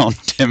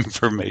sound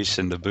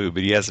information to boot.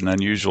 But he has an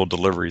unusual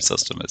delivery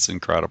system. It's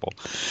incredible.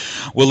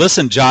 Well,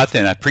 listen,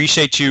 Jonathan, I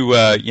appreciate you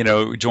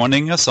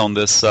joining us on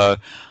this.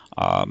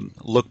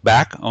 Look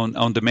back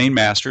on Domain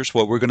Masters.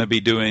 What we're going to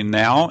be doing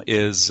now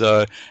is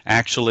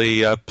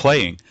actually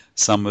playing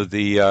some of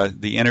the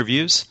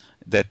interviews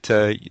that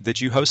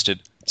you hosted.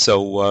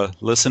 So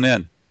listen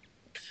in.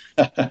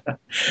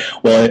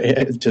 Well,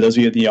 to those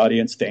of you in the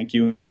audience, thank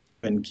you,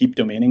 and keep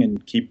domaining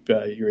and keep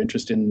your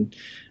interest in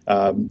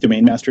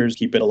Domain Masters.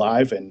 Keep it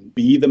alive and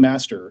be the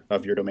master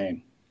of your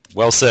domain.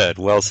 Well said.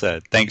 Well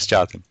said. Thanks,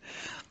 Jonathan.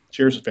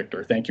 Cheers,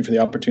 Victor. Thank you for the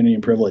opportunity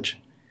and privilege.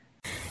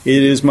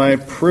 It is my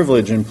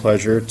privilege and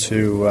pleasure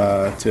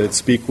to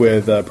speak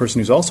with a person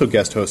who's also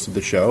guest hosted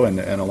the show and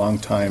a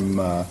longtime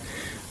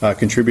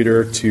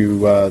contributor to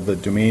the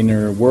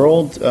domainer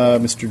world,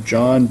 Mr.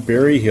 John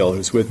Berryhill,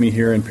 who's with me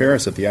here in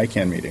Paris at the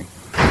ICANN meeting.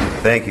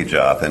 Thank you,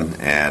 Jonathan.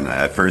 And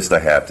at first I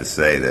have to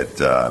say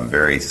that I'm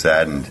very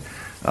saddened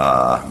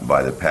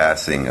by the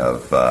passing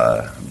of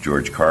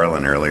George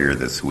Carlin earlier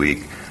this week,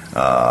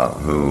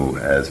 who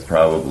has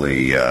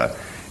probably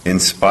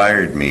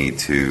inspired me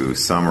to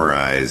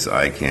summarize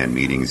ICANN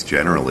meetings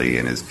generally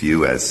in as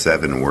few as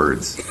 7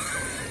 words.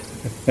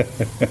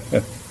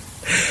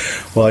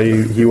 Well,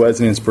 he was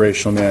an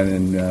inspirational man,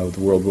 and the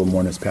world will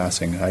mourn his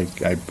passing. I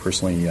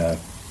personally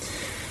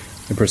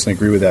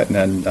agree with that,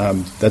 and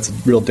that's a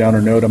real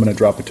downer note. I'm going to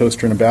drop a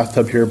toaster in a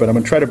bathtub here, but I'm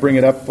going to try to bring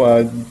it up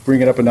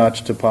a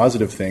notch to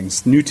positive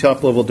things. New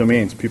top-level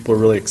domains. People are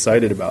really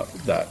excited about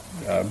that.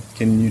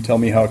 Can you tell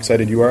me how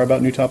excited you are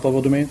about new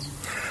top-level domains?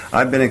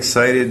 I've been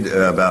excited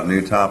about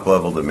new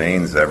top-level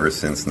domains ever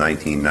since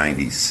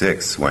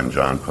 1996, when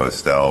John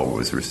Postel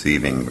was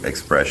receiving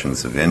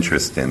expressions of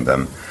interest in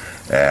them.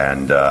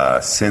 And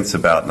since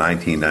about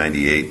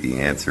 1998, the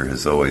answer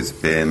has always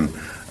been,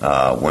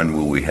 when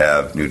will we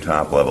have new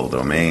top-level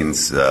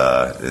domains?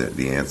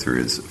 The answer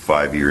is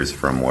 5 years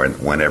from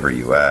whenever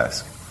you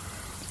ask.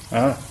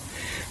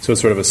 So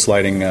it's sort of a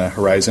sliding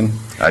horizon.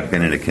 I've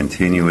been in a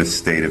continuous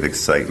state of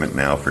excitement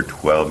now for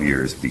 12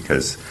 years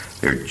because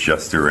they're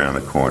just around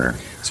the corner.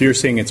 So you're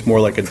saying it's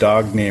more like a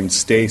dog named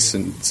Stay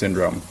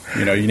syndrome.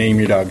 You name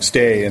your dog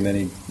Stay, and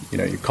then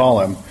you call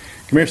him,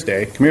 come here,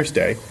 Stay.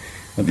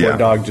 And the poor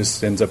dog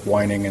just ends up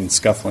whining and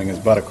scuffling his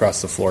butt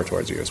across the floor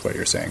towards you, is what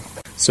you're saying.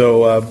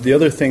 So the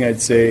other thing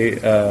I'd say,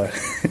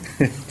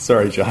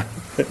 sorry, John,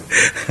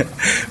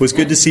 was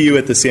good to see you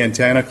at the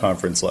Santana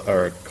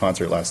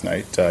concert last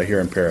night here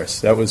in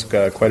Paris. That was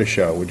quite a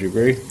show. Would you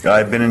agree?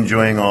 I've been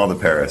enjoying all the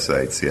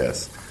parasites,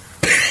 yes.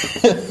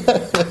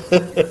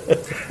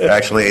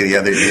 Actually,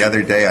 the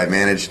other day I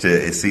managed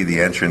to see the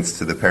entrance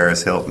to the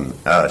Paris Hilton.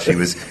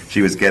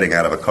 She was getting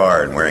out of a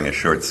car and wearing a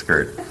short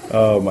skirt.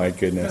 Oh my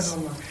goodness.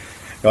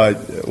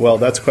 Well,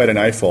 that's quite an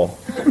eyeful.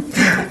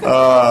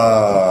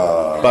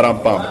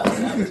 Ba-dum-bum.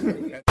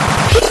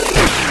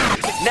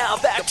 Now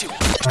back to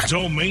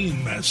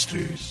Domain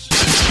Masters.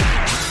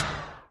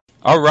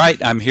 All right,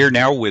 I'm here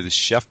now with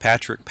Chef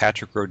Patrick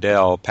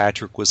Rodell.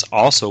 Patrick was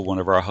also one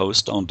of our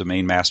hosts on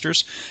Domain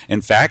Masters.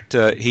 In fact,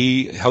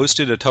 he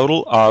hosted a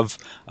total of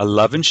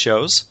 11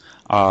 shows,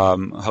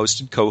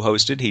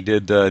 co-hosted. He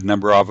did a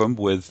number of them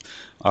with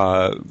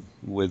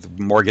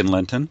Morgan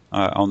Linton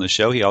on the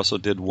show. He also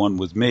did one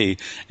with me.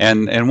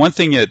 And one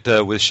thing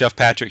with Chef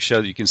Patrick's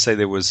show, you can say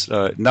there was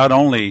not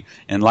only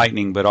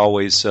enlightening but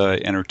always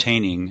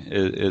entertaining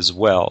as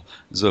well.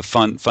 He's a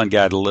fun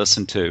guy to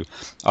listen to.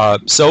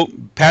 So,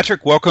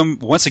 Patrick, welcome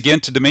once again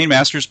to Domain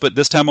Masters, but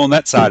this time on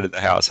that side of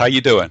the house. How you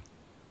doing?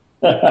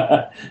 Good.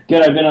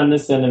 I've been on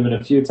this end of it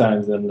a few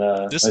times, and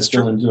I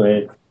still enjoy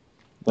it.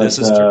 But this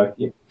is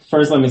true.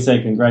 First, let me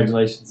say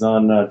congratulations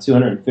on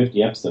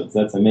 250 episodes.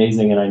 That's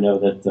amazing, and I know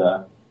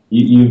that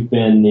you've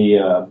been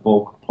the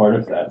bulk part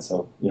of that.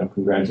 So,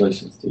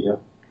 congratulations to you.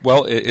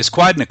 Well, it's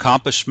quite an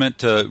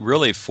accomplishment,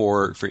 really,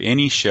 for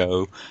any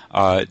show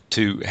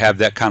to have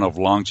that kind of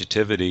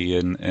longevity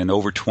and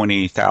over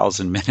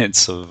 20,000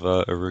 minutes of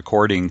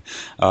recording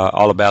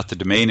all about the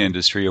domain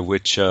industry, of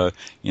which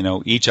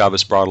each of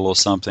us brought a little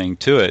something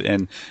to it.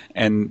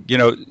 And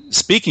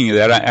speaking of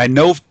that, I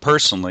know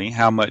personally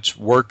how much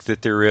work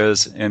that there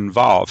is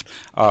involved.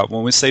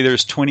 When we say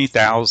there's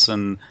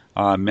 20,000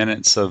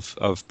 minutes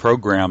of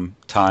program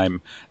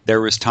time, there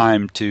was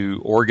time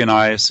to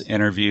organize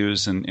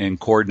interviews and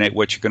coordinate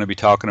what you're going to be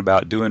talking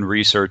about, doing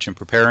research and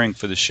preparing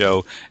for the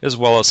show, as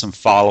well as some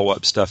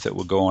follow-up stuff that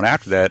will go on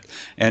after that.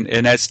 And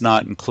that's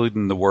not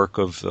including the work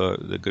of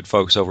the good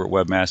folks over at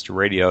Webmaster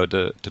Radio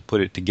to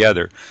put it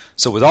together.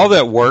 So with all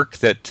that work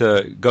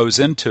that goes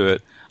into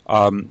it,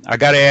 I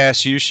got to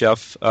ask you,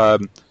 Chef,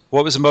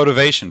 what was the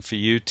motivation for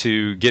you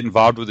to get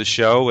involved with the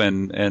show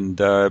and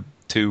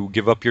to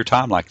give up your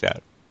time like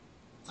that?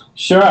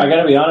 Sure, I got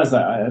to be honest.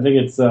 I think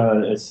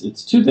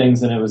it's two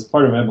things, and it was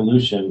part of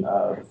evolution.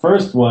 The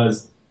first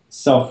was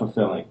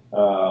self-fulfilling.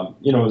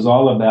 It was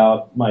all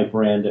about my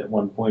brand at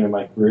one point in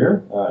my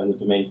career, in the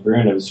domain career,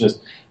 and it was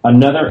just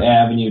another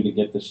avenue to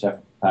get the Chef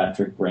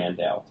Patrick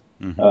brand out.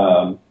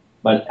 Mm-hmm.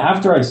 But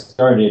after I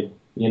started,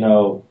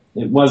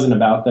 it wasn't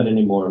about that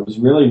anymore. It was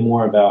really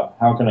more about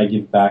how can I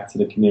give back to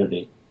the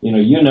community.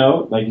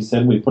 Like you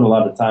said, we put a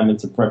lot of time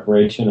into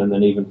preparation and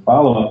then even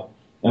follow-up.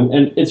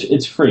 And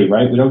it's free,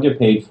 right? We don't get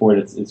paid for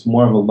it. It's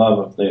more of a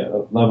love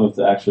of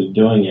actually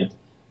doing it.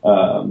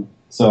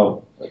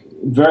 So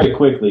very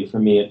quickly for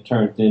me, it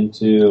turned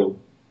into,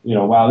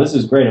 wow, this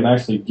is great. I'm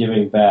actually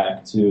giving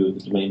back to the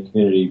domain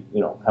community,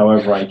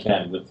 however I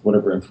can with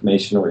whatever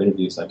information or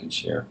interviews I can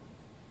share.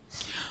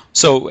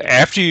 So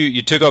after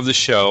you took over the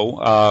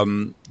show,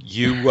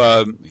 you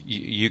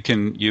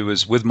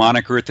was with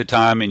Moniker at the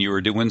time, and you were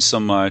doing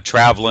some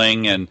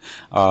traveling, and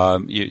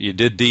you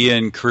did Dia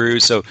and Crew.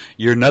 So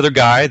you're another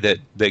guy that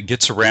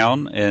gets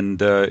around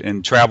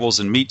and travels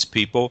and meets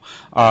people.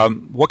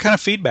 What kind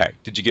of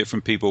feedback did you get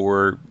from people?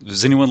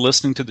 Was anyone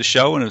listening to the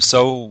show, and if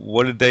so,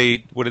 what did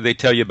they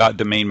tell you about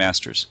Domain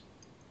Masters?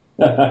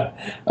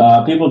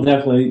 People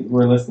definitely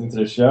were listening to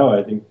the show.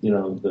 I think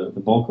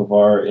the bulk of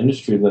our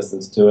industry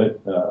listens to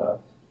it. The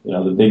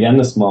big and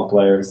the small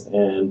players,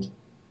 and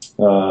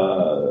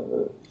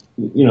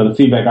the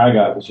feedback I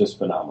got was just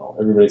phenomenal.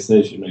 Everybody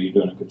says you're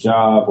doing a good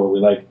job, or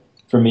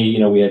for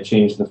me, we had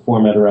changed the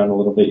format around a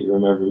little bit. You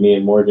remember me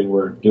and Morgan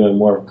were doing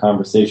more of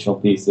conversational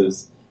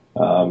pieces.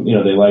 They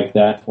liked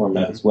that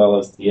format as well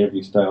as the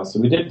interview style. So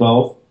we did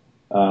both.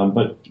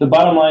 But the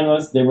bottom line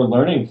was they were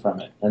learning from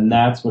it, and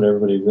that's what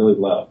everybody really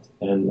loved.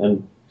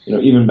 And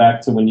even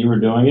back to when you were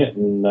doing it,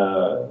 and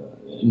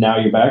now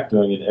you're back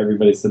doing it,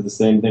 everybody said the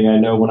same thing I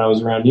know when I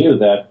was around you,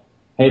 that,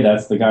 hey,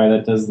 that's the guy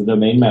that does the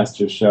Domain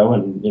Masters show,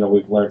 and,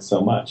 we've learned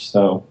so much.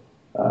 So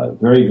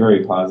very,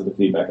 very positive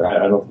feedback.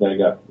 I don't think I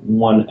got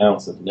 1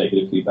 ounce of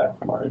negative feedback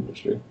from our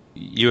industry.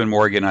 You and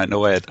Morgan, I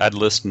know I'd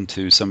listened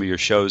to some of your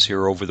shows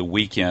here over the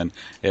weekend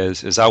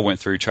as I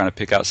went through trying to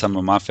pick out some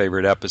of my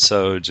favorite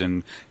episodes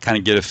and kind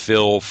of get a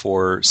feel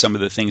for some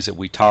of the things that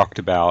we talked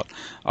about.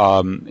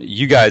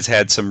 You guys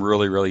had some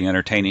really, really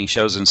entertaining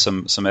shows and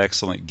some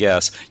excellent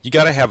guests. You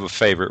got to have a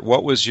favorite.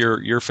 What was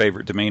your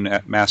favorite Domain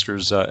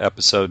Masters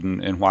episode,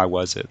 and why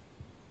was it?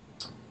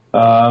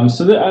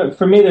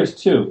 For me, there's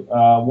two.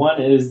 One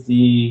is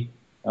the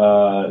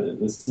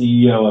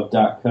CEO of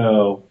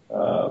 .co.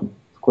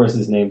 Of course,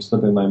 his name's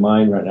slipping my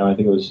mind right now. I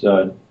think it was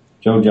Joe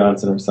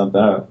Johnson or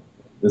something.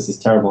 This is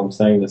terrible. I'm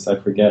saying this. I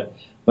forget.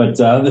 But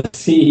the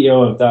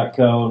CEO of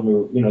 .co,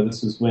 and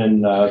this was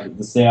when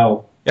the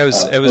sale. It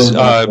was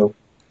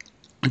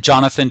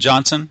Jonathan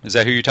Johnson. Is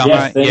that who you're talking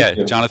about?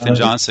 Yeah, Jonathan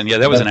Johnson. Yeah,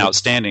 that was an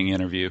outstanding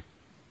interview.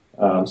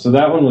 So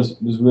that one was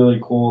really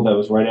cool. That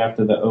was right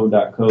after the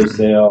O.co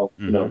sale.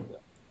 Mm-hmm.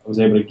 I was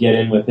able to get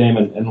in with him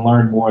and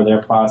learn more of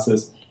their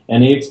process.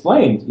 And he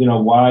explained,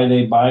 why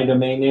they buy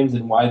domain names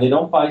and why they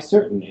don't buy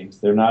certain names.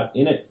 They're not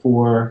in it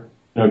for,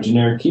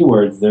 generic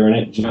keywords. They're in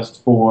it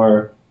just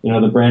for, the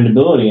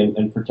brandability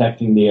and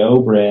protecting the O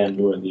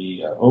brand or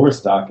the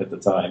overstock at the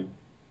time.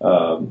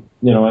 And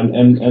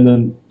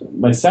then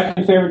my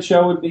second favorite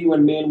show would be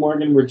when me and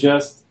Morgan were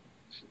just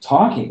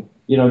talking.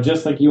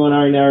 Just like you and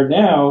I are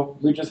now,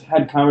 we just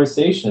had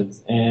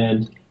conversations.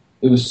 And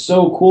it was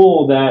so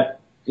cool that,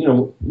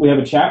 we have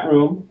a chat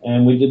room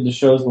and we did the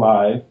shows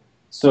live.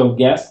 So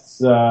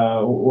guests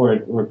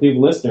or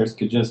people, listeners,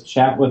 could just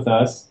chat with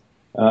us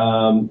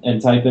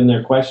and type in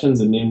their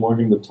questions, and me and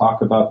Morgan would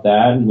talk about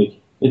that. And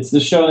it's the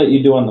show that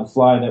you do on the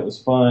fly that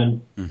was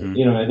fun.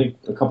 Mm-hmm. I think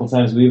a couple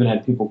times we even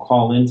had people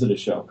call into the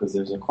show because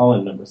there's a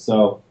call-in number.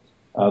 So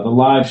the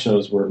live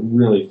shows were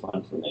really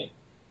fun for me.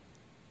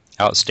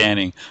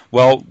 Outstanding.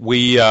 Well,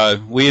 we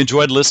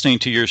enjoyed listening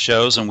to your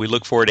shows, and we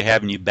look forward to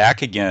having you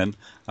back again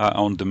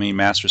on Domain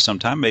Masters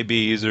sometime, maybe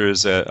either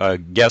as a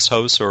guest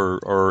host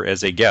or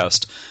as a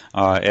guest,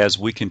 as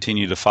we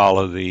continue to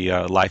follow the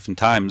life and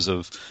times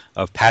of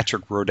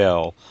Patrick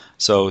Rodell.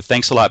 So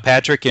thanks a lot,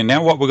 Patrick. And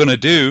now what we're going to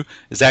do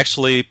is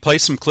actually play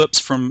some clips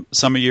from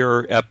some of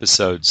your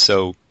episodes.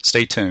 So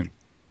stay tuned.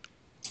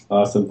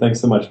 Awesome. Thanks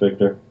so much,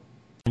 Victor.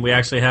 We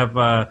actually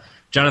have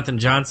Jonathan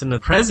Johnson, the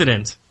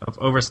president of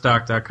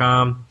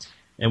Overstock.com,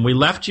 and we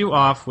left you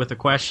off with a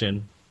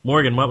question.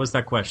 Morgan, what was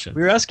that question?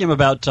 We were asking him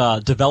about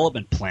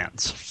development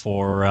plans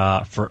for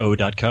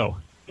O.co.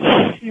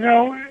 You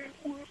know,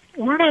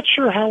 we're not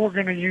sure how we're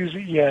going to use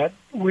it yet.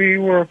 We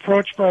were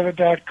approached by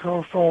the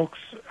 .co folks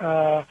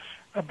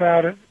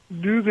about it,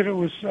 knew that it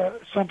was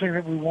something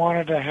that we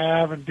wanted to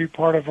have and be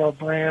part of our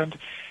brand,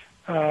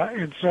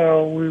 and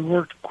so we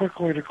worked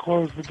quickly to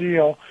close the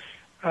deal.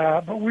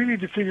 But we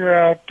need to figure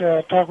out,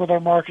 talk with our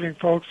marketing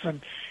folks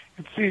and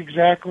see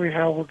exactly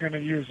how we're going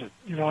to use it.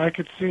 You know, I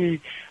could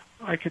see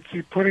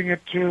putting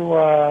it to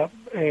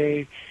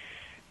a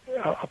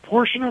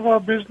portion of our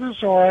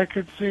business, or I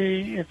could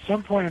see at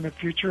some point in the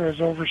future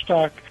as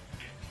Overstock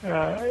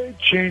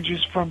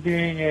changes from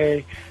being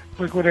a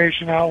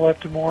liquidation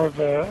outlet to more of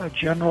a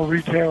general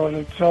retailer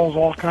that sells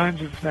all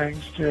kinds of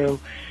things, to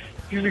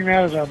using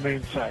that as our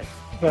main site.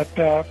 But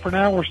for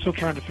now, we're still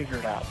trying to figure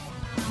it out.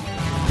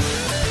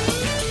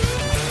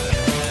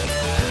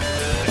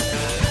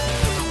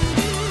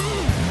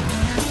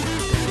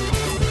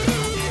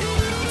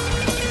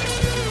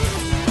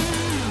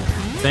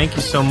 Thank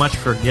you so much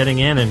for getting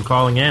in and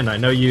calling in. I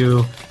know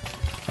you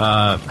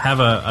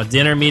have a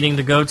dinner meeting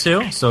to go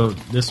to, so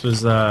this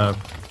was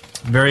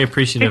very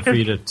appreciative for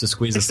you to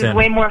squeeze us in. This is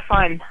way more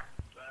fun.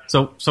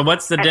 So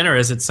what's the dinner?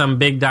 Is it some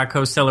big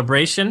 .co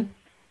celebration?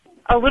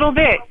 A little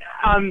bit.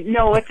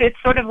 No,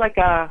 it's sort of like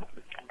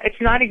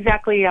it's not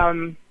exactly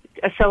a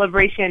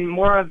celebration,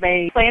 more of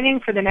a planning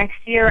for the next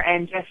year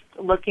and just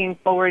looking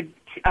forward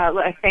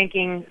to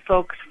thanking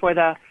folks for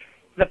the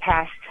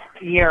past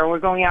year. We're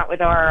going out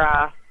with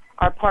our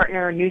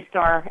partner, New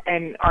Star,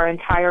 and our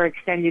entire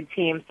extended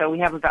team. So we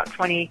have about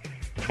 20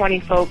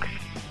 folks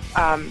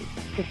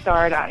to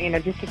start,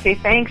 just to say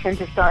thanks and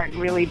to start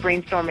really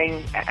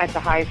brainstorming at the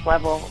highest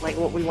level, like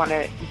what we want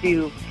to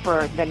do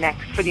for the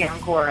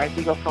encore as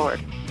we go forward.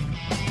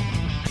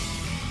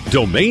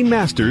 Domain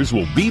Masters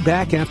will be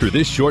back after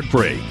this short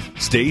break.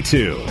 Stay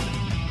tuned.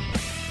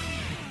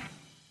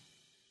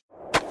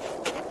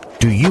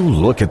 Do you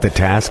look at the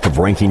task of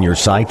ranking your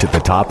site at the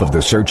top of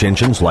the search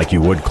engines like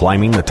you would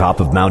climbing the top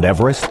of Mount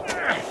Everest?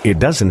 It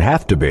doesn't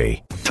have to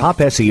be.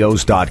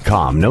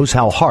 TopSEOs.com knows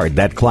how hard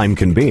that climb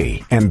can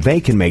be, and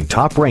they can make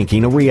top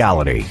ranking a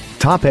reality.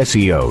 Top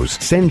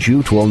SEOs sends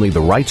you to only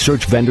the right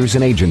search vendors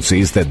and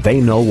agencies that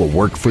they know will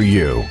work for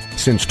you.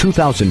 Since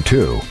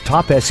 2002,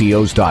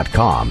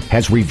 TopSEOs.com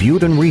has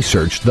reviewed and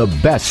researched the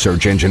best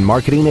search engine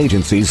marketing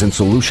agencies and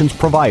solutions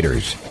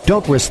providers.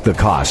 Don't risk the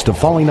cost of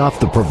falling off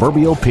the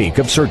proverbial peak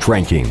of search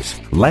rankings.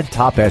 Let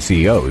Top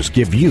SEOs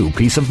give you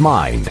peace of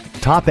mind.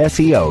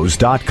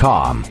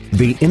 TopSEOs.com,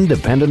 the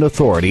independent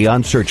authority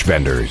on search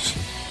vendors.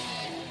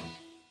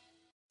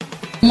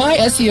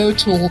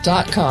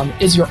 MySEOtool.com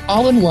is your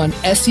all-in-one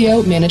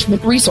SEO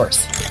management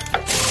resource.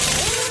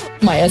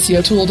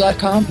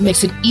 MySEOtool.com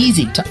makes it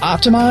easy to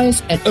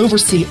optimize and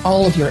oversee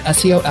all of your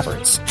SEO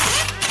efforts.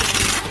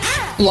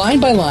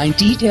 Line-by-line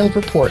detailed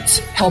reports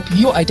help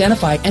you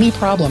identify any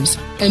problems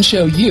and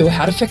show you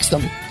how to fix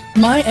them.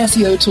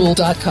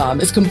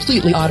 MySEOtool.com is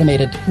completely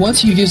automated.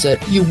 Once you use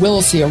it, you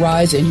will see a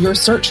rise in your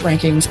search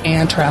rankings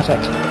and traffic.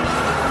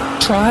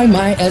 Try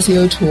My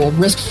SEO Tool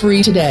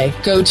risk-free today.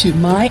 Go to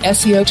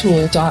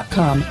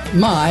MySEOtool.com.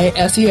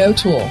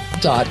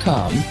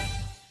 MySEOtool.com.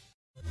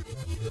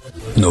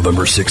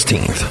 November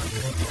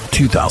 16th,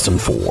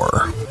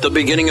 2004. The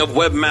beginning of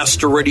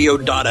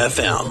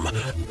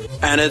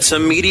WebmasterRadio.fm and its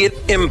immediate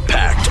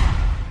impact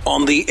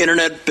on the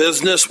internet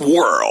business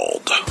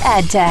world.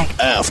 AdTech,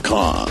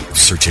 AFCON,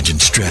 Search Engine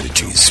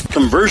Strategies,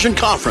 Conversion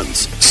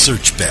Conference,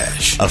 Search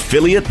Bash,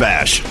 Affiliate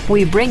Bash.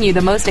 we bring you the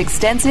most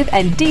extensive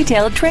and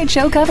detailed trade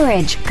show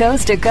coverage,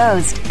 coast to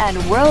coast and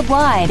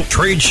worldwide,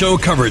 Trade show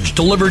coverage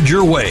delivered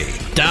your way.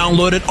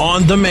 Download it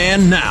on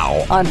demand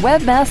now on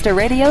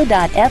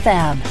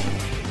WebmasterRadio.fm.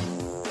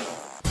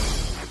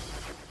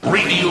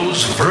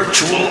 Radio's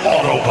virtual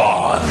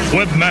Autobahn.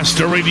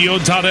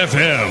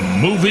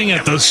 WebmasterRadio.fm. Moving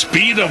at the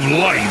speed of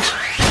light.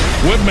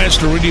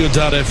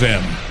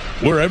 WebmasterRadio.fm.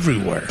 We're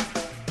everywhere.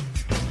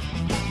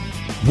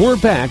 We're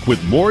back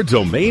with more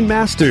Domain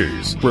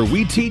Masters, where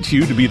we teach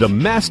you to be the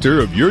master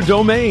of your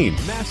domain.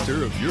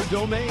 Master of your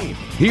domain.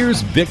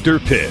 Here's Victor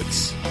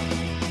Pitts.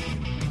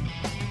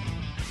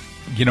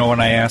 You know,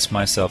 when I asked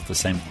myself the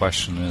same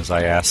question as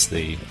I asked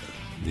the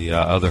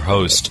other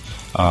host,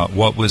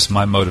 what was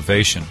my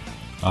motivation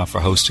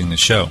for hosting the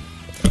show?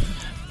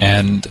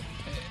 And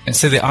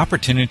so the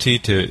opportunity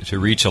to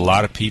reach a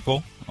lot of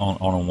people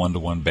on a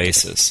one-to-one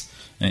basis.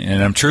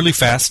 And I'm truly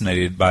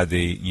fascinated by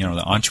the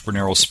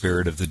entrepreneurial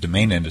spirit of the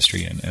domain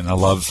industry, and I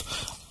love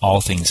all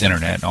things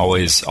internet, and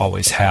always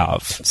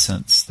have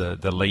since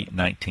the late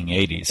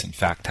 1980s. In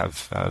fact,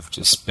 I've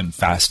just been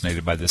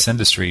fascinated by this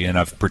industry, and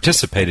I've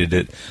participated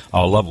at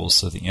all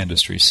levels of the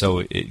industry. So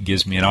it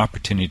gives me an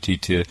opportunity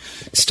to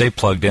stay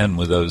plugged in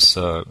with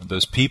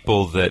those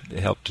people that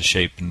help to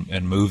shape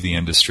and move the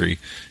industry,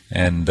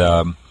 and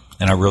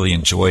I really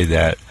enjoy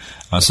that.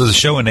 So the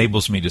show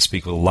enables me to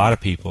speak with a lot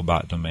of people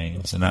about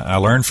domains, and I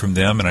learn from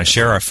them, and I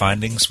share our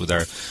findings with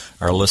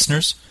our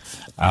listeners.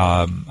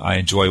 I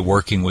enjoy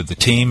working with the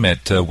team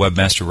at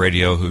Webmaster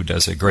Radio, who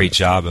does a great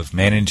job of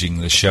managing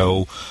the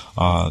show,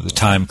 the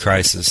time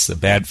crisis, the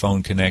bad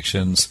phone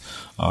connections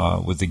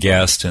with the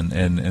guest, and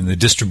the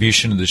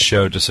distribution of the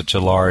show to such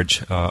a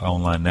large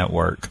online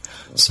network.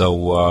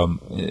 So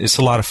it's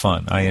a lot of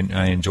fun. I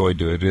enjoy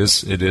doing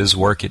it. It is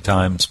work at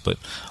times, but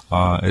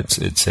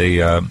it's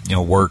a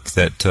work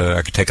that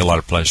I can take a lot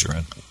of pleasure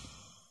in.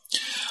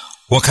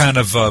 What kind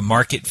of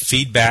market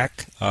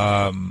feedback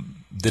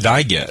did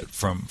I get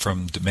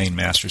from Domain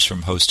Masters,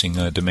 from hosting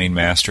Domain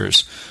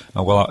Masters?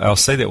 Well, I'll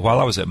say that while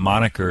I was at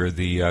Moniker,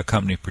 the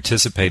company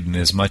participated in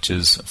as much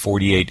as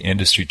 48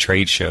 industry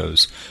trade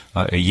shows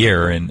a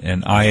year,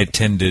 and I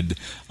attended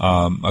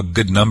a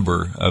good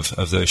number of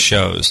those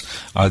shows.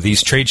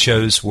 These trade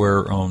shows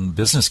were on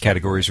business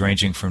categories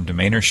ranging from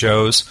domainer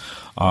shows,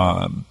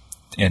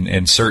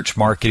 and search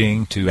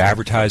marketing to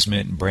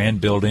advertisement and brand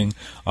building,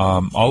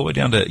 all the way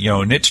down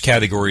to niche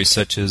categories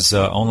such as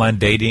online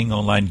dating,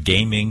 online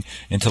gaming,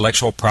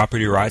 intellectual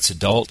property rights,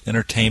 adult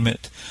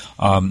entertainment.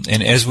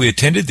 And as we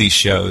attended these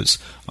shows,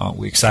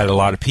 we excited a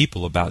lot of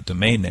people about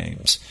domain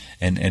names,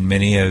 and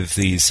many of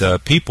these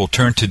people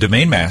turned to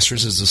Domain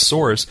Masters as a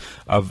source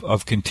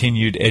of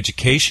continued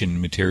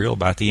education material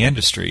about the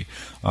industry.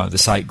 The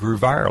site grew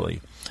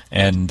virally.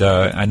 And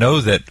I know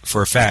that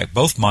for a fact,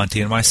 both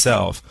Monty and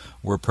myself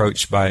were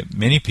approached by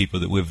many people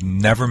that we've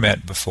never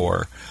met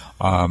before,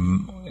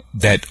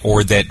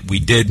 that we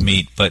did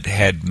meet but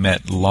had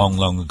met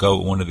long ago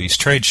at one of these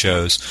trade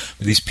shows.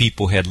 These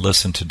people had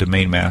listened to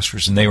Domain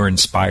Masters, and they were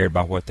inspired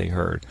by what they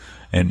heard.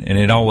 And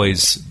it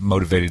always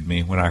motivated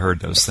me when I heard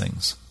those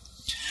things.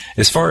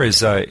 As far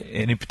as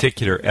any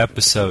particular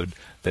episode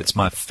that's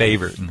my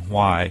favorite and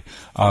why,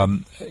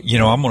 I'm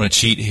going to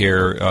cheat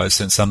here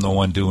since I'm the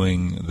one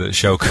doing the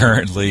show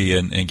currently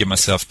and give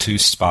myself two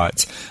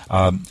spots.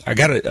 I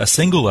got a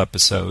single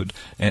episode,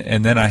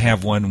 and then I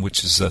have one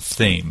which is a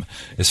theme.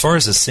 As far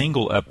as a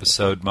single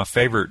episode, my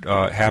favorite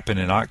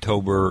happened in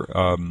October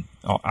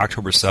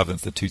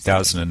 7th of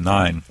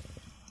 2009.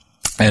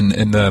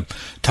 And the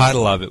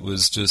title of it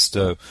was just,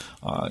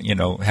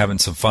 having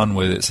some fun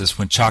with it. It says,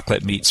 "When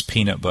Chocolate Meets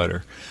Peanut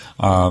Butter."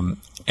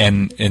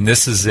 And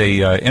this is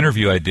a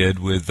interview I did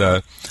with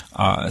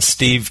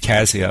Steve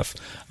Kaziev,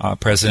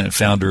 president and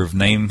founder of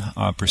Name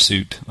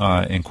Pursuit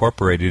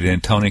Incorporated,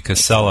 and Tony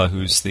Casella,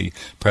 who's the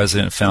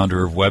president and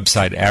founder of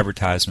Website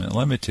Advertisement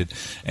Limited.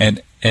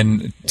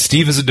 And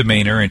Steve is a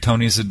domainer, and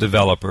Tony is a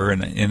developer,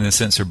 and in a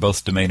sense they're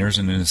both domainers,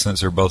 and in a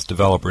sense they're both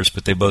developers,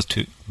 but they both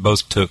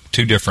took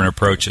two different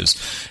approaches.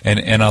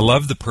 And I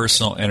love the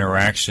personal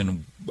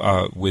interaction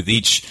with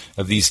each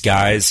of these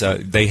guys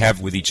they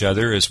have with each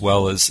other, as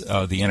well as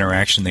the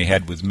interaction they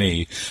had with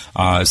me.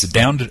 It's a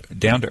down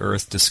to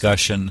earth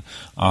discussion.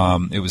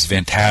 It was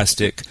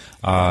fantastic.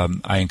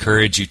 I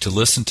encourage you to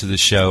listen to the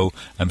show.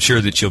 I'm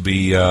sure that you'll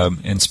be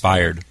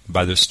inspired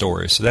by the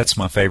story. So that's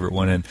my favorite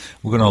one, and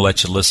we're going to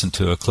let you listen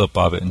to a clip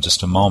of it in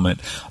just a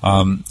moment.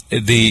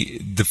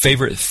 The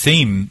favorite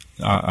theme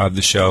of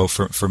the show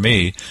for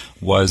me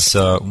was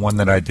one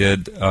that I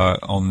did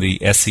on the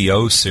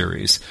SEO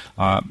series.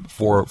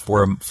 For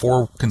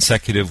 4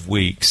 consecutive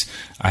weeks,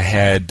 I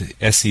had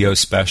SEO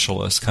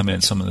specialists come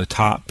in, some of the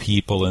top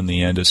people in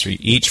the industry,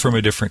 each from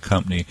a different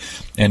company,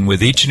 and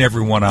with each and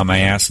every one of them, I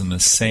asked them the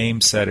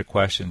same set of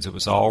questions. It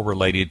was all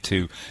related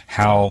to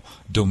how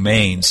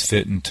domains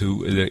fit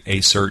into a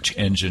search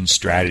engine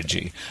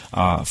strategy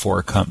for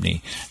a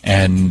company,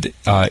 and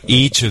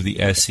each of the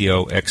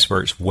SEO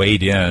experts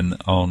weighed in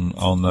on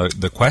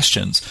the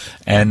questions,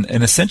 and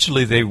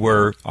essentially they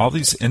were, all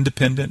these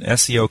independent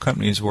SEO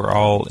companies were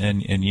all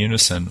in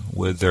unison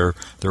with their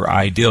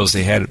ideals.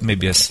 They had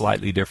maybe a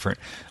slightly different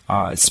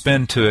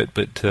spin to it,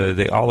 but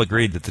they all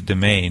agreed that the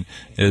domain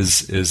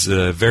is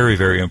a very,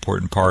 very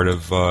important part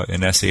of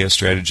an SEO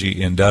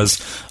strategy, and does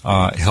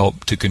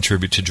help to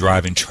contribute to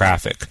driving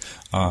traffic,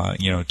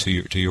 to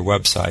your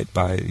website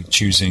by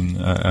choosing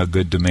a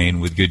good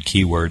domain with good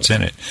keywords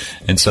in it.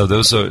 And so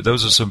those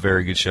are some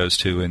very good shows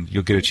too, and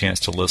you'll get a chance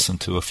to listen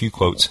to a few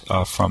quotes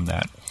from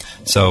that.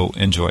 So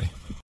enjoy.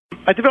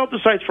 I developed the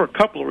sites for a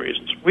couple of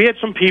reasons. We had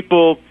some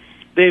people,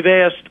 they've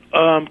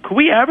asked, could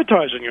we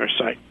advertise on your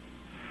site?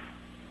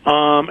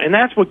 And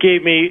that's what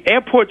gave me,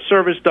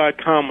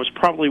 airportservice.com was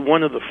probably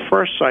one of the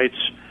first sites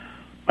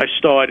I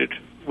started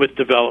with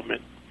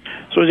development.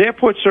 So it was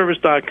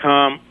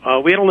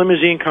airportservice.com. We had a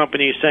limousine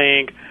company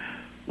saying,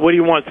 what do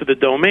you want for the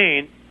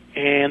domain?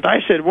 And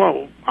I said,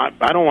 well,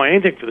 I don't want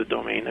anything for the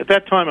domain. At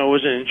that time, I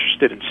wasn't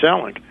interested in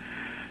selling.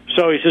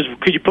 So he says,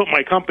 could you put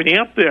my company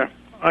up there?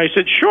 I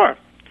said, sure.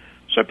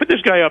 So I put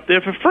this guy up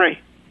there for free.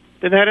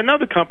 Then I had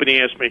another company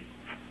ask me,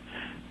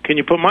 can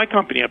you put my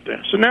company up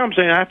there? So now I'm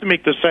saying I have to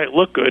make the site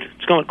look good.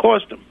 It's going to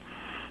cost them.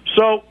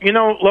 So,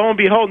 lo and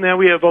behold, now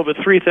we have over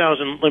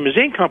 3,000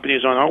 limousine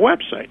companies on our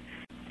website.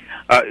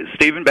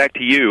 Stephen, back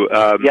to you.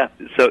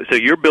 So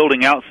you're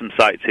building out some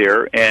sites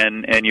here,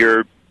 and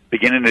you're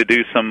beginning to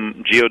do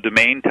some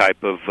geodomain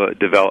type of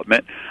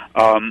development.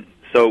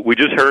 So we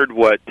just heard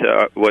what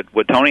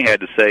Tony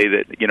had to say,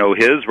 that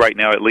his right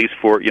now, at least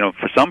for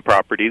some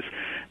properties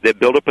that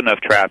build up enough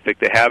traffic,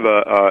 they have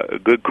a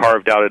good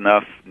carved out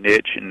enough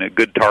niche and a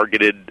good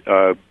targeted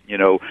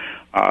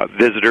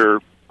visitor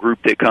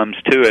group that comes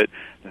to it,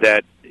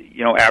 that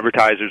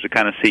advertisers that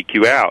kind of seek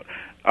you out.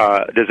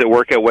 Does it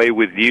work that way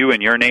with you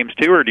and your names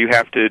too, or do you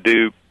have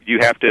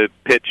to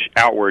pitch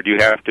outward? Do you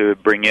have to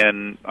bring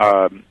in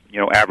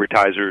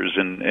advertisers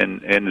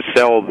and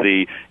sell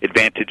the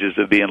advantages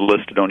of being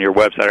listed on your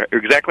website?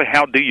 Exactly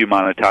how do you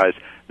monetize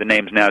the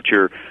names now that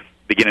you're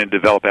beginning to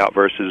develop out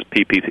versus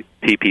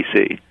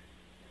PPC?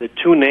 The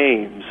two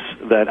names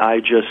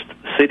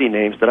city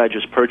names that I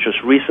just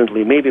purchased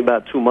recently, maybe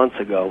about 2 months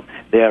ago,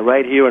 they are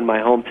right here in my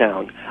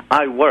hometown.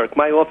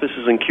 My office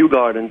is in Kew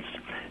Gardens,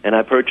 and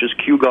I purchased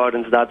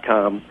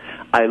QGardens.com.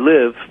 I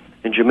live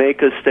in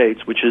Jamaica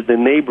Estates, which is the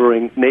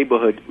neighboring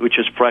neighborhood, which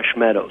is Fresh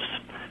Meadows.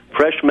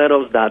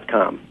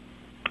 FreshMeadows.com.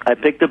 I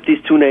picked up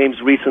these two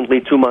names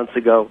recently, 2 months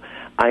ago.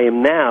 I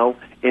am now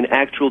in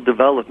actual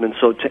development.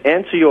 So to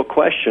answer your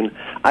question,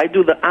 I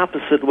do the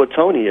opposite of what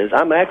Tony is.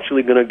 I'm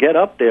actually going to get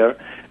up there,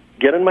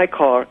 get in my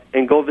car,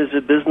 and go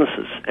visit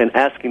businesses and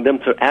asking them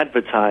to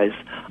advertise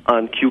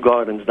on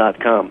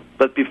QGardens.com.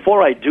 But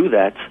before I do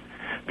that,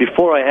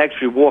 before I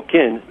actually walk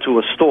in to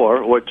a store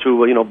or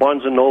to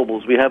Barnes &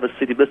 Nobles, we have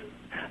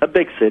a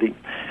big city.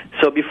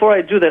 So before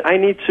I do that, I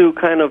need to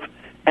kind of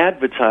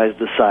advertise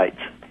the site.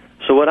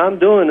 So what I'm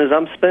doing is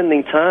I'm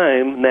spending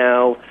time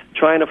now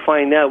trying to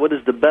find out what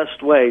is the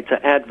best way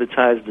to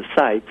advertise the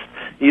site,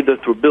 either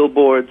through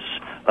billboards,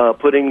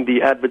 putting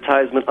the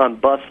advertisement on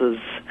buses,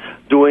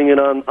 doing it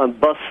on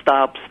bus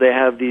stops. They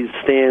have these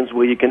stands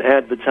where you can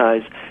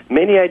advertise.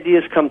 Many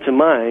ideas come to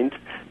mind,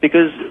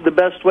 because the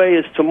best way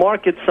is to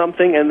market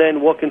something and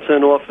then walk into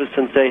an office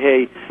and say,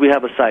 hey, we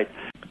have a site.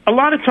 A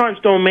lot of times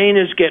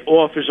domainers get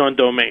offers on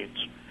domains.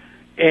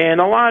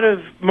 And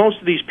most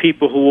of these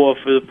people who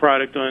offer the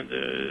product on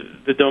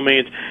the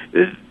domains,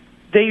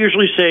 they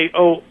usually say,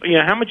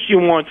 how much do you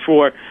want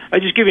for, I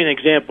just give you an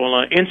example,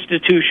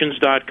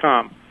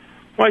 institutions.com.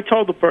 Well, I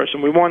told the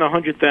person, we want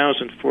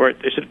 $100,000 for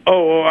it. They said,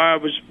 I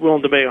was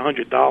willing to pay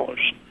 $100.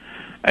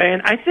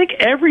 And I think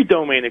every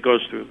domainer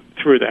goes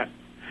through that.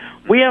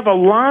 We have a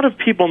lot of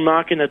people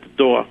knocking at the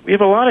door. We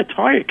have a lot of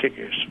tire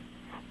kickers.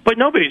 But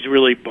nobody's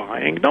really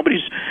buying.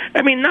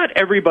 Not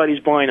everybody's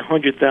buying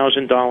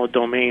 $100,000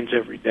 domains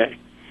every day.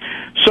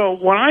 So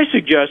what I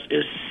suggest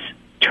is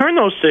turn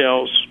those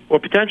sales or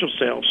potential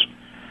sales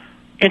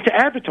into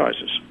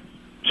advertisers.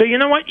 So you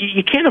know what?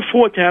 You can't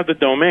afford to have the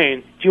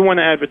domain. Do you want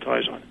to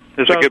advertise on it?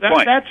 That's a good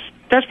point.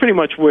 That's pretty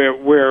much where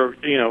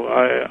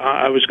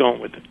I was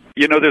going with it.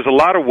 There's a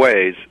lot of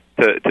ways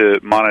to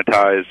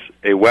monetize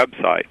a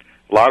website.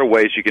 A lot of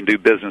ways you can do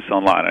business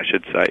online, I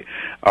should say.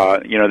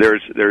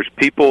 There's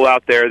people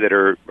out there that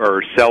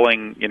are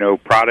selling,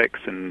 products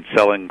and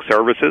selling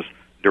services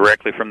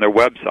directly from their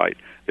website.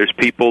 There's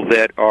people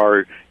that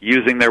are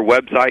using their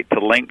website to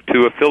link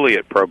to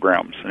affiliate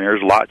programs, and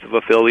there's lots of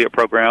affiliate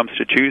programs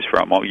to choose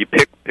from. Well, you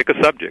pick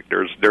a subject.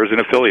 There's an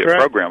affiliate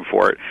program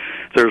for it.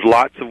 So there's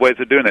lots of ways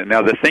of doing it.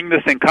 Now, the thing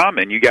that's in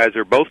common, you guys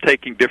are both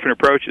taking different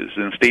approaches.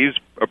 In Steve's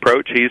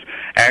approach, he's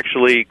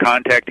actually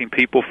contacting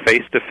people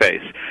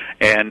face-to-face,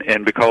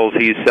 and because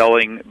he's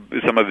selling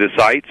some of his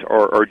sites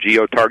or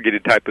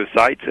geo-targeted type of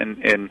sites,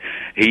 and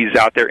he's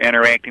out there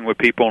interacting with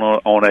people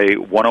on a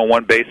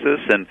one-on-one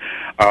basis, and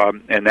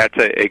that's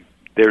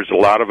there's a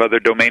lot of other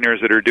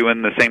domainers that are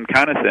doing the same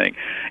kind of thing.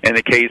 In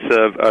the case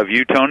of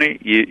you, Tony,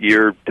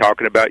 you're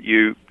talking about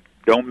you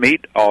don't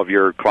meet all of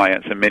your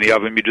clients, and many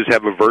of them you just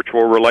have a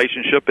virtual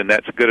relationship, and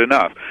that's good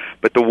enough.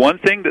 But the one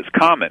thing that's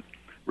common,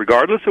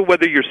 regardless of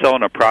whether you're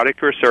selling a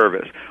product or a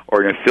service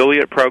or an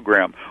affiliate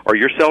program or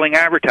you're selling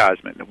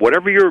advertisement,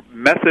 whatever your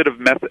method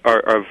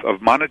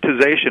of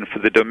monetization for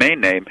the domain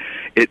name,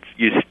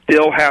 you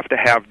still have to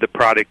have the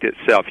product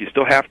itself. You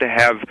still have to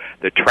have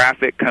the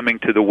traffic coming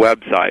to the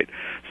website.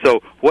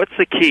 So what's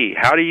the key?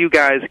 How do you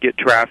guys get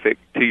traffic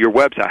to your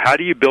website? How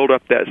do you build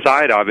up that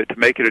side of it to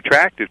make it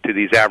attractive to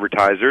these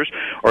advertisers,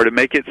 or to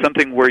make it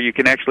something where you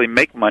can actually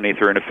make money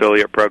through an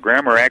affiliate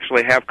program or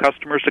actually have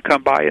customers to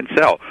come by and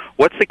sell?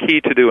 What's the key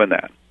to doing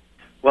that?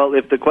 Well,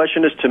 if the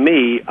question is to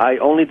me, I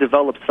only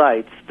develop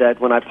sites that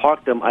when I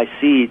park them, I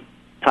see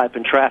type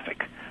in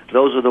traffic.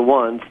 Those are the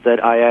ones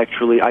that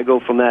I go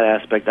from that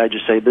aspect. I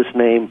just say, this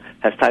name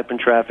has type in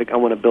traffic, I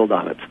want to build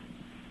on it.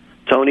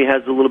 Tony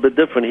has a little bit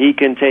different. He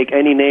can take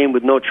any name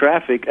with no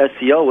traffic,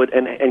 SEO it,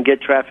 and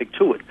get traffic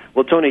to it.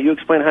 Well, Tony, you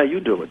explain how you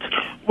do it.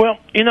 Well,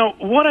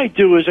 what I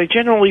do is I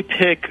generally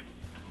pick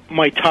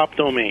my top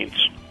domains.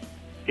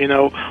 You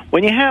know,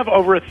 when you have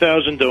over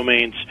 1,000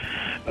 domains,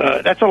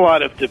 that's a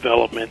lot of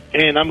development.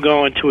 And I'm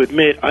going to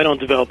admit I don't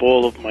develop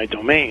all of my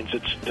domains.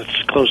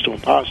 It's close to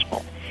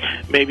impossible.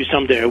 Maybe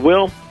someday I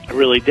will. I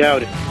really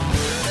doubt it.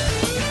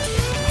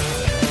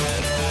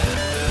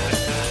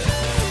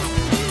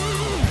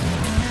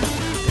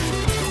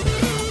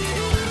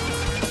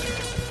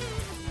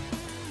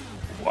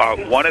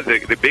 One of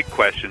the big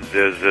questions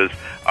is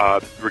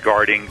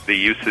regarding the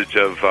usage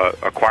of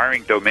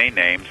acquiring domain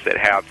names that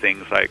have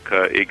things like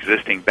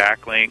existing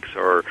backlinks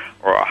or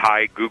a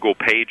high Google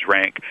page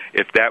rank,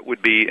 if that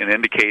would be an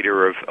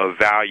indicator of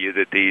value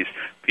that these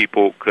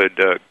people could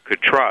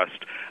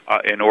trust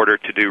in order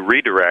to do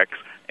redirects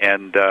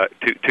and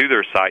to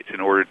their sites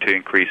in order to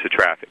increase the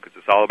traffic, because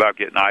it's all about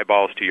getting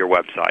eyeballs to your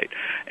website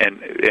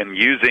and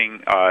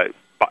using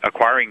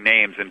acquiring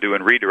names and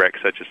doing redirects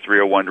such as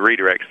 301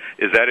 redirects.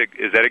 Is that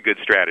a good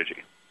strategy?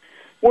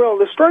 Well,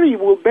 the strategy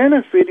will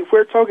benefit if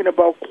we're talking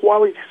about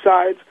quality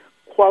sites,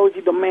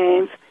 quality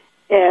domains,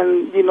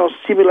 and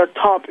similar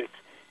topics.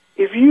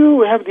 If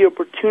you have the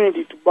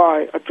opportunity to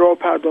buy a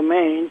dropout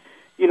domain,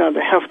 they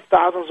have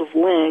thousands of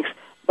links,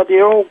 but they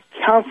all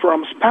come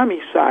from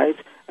spammy sites,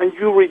 and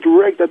you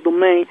redirect that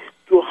domain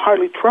to a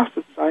highly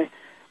trusted site,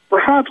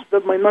 perhaps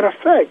that might not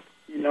affect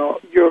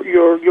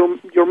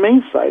your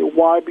main site.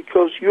 Why?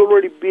 Because you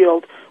already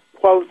built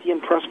quality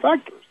and trust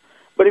factors.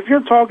 But if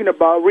you're talking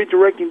about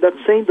redirecting that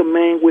same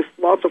domain with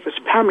lots of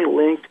spammy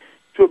links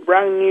to a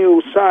brand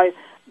new site,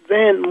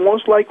 then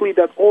most likely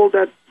that all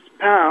that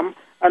spam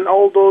and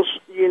all those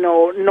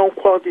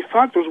non-quality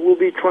factors will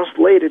be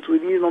translated to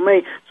the new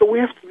domain. So we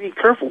have to be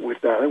careful with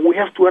that, and we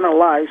have to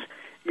analyze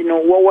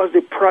what was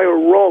the prior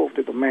role of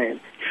the domain.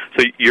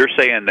 So you're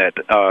saying that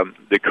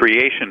the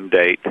creation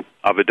date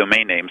of a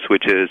domain name,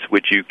 which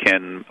you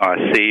can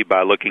see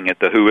by looking at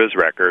the WHOIS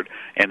record,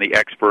 and the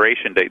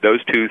expiration date,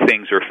 those two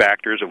things are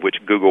factors of which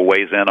Google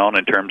weighs in on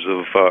in terms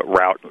of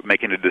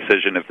making a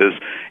decision if this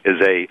is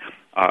a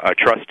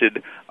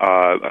trusted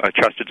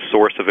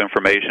source of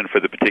information for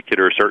the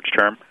particular search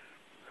term?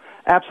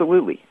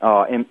 Absolutely.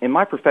 In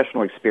my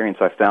professional experience,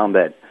 I found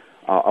that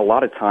a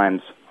lot of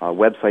times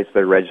websites that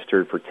are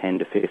registered for 10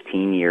 to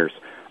 15 years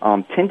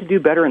tend to do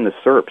better in the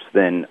SERPs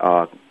than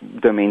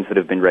domains that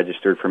have been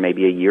registered for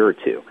maybe a year or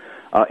two.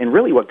 And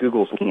really what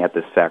Google's looking at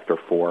this factor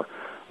for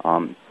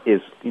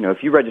is,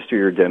 if you register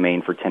your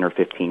domain for 10 or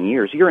 15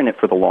 years, you're in it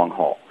for the long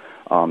haul.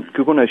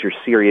 Google knows you're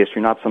serious.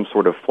 You're not some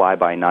sort of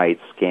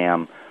fly-by-night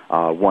scam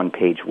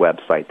one-page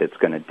website that's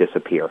going to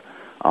disappear.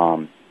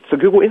 So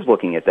Google is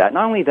looking at that.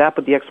 Not only that,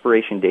 but the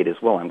expiration date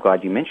as well. I'm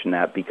glad you mentioned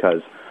that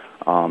because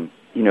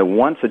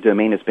once a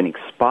domain has been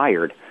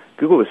expired,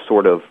 Google is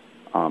sort of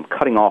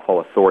cutting off all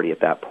authority at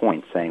that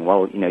point, saying,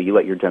 well, you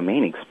let your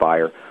domain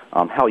expire,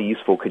 how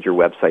useful could your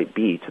website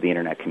be to the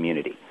Internet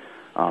community?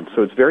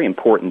 So it's very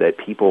important that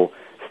people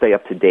stay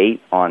up to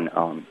date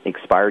on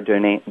expired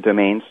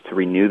domains, to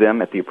renew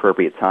them at the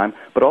appropriate time,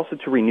 but also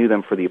to renew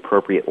them for the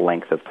appropriate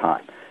length of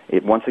time.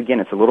 Once again,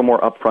 it's a little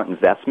more upfront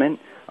investment,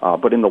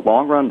 but in the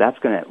long run, that's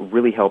going to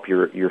really help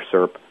your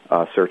SERP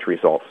search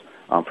results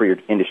for your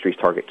industry's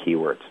target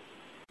keywords.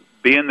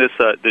 Being this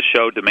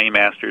show, Domain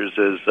Masters,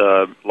 is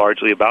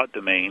largely about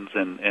domains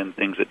and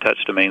things that touch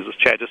domains, let's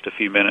chat just a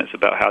few minutes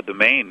about how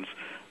domains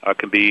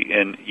can be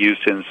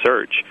used in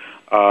search.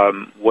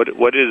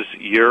 What is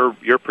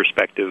your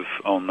perspective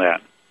on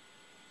that?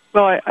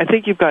 Well, I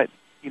think you've got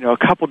a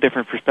couple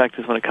different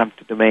perspectives when it comes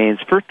to domains.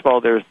 First of all,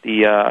 there's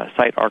the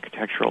site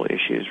architectural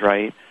issues,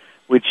 right,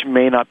 which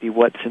may not be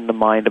what's in the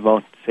mind of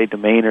most, say,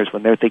 domainers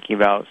when they're thinking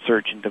about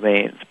search and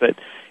domains. But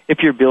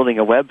if you're building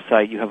a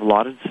website, you have a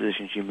lot of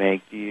decisions you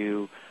make. Do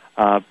you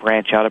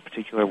branch out a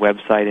particular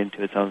website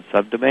into its own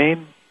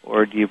subdomain,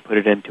 or do you put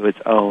it into its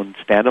own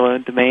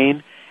standalone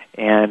domain?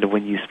 And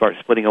when you start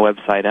splitting a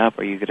website up,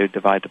 are you going to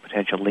divide the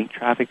potential link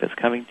traffic that's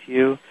coming to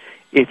you?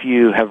 If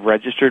you have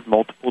registered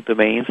multiple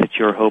domains that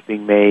you're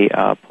hoping may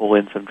pull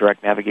in some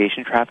direct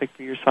navigation traffic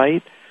for your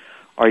site,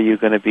 are you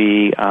going to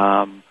be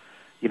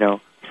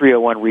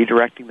 301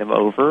 redirecting them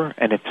over?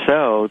 And if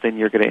so, then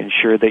you're going to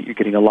ensure that you're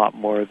getting a lot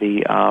more of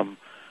the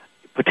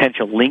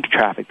potential link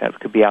traffic that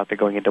could be out there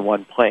going into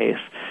one place,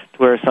 to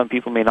where some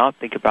people may not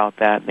think about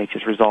that and they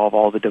just resolve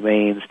all the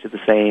domains to the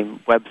same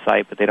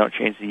website, but they don't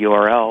change the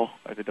URL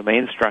or the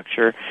domain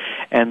structure,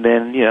 and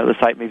then the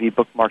site may be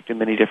bookmarked in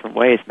many different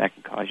ways, and that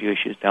can cause you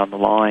issues down the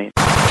line.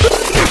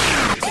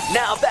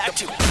 Now back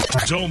to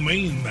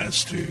Domain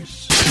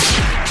Masters.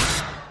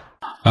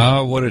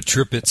 What a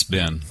trip it's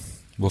been.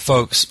 Well,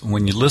 folks,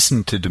 when you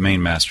listen to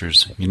Domain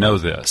Masters, you know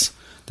this.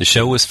 The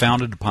show is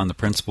founded upon the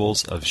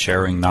principles of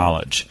sharing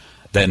knowledge.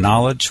 That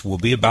knowledge will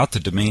be about the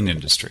domain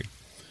industry.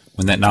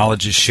 When that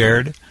knowledge is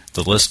shared,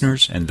 the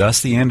listeners, and thus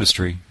the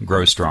industry,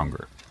 grow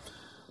stronger.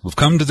 We've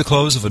come to the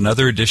close of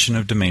another edition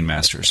of Domain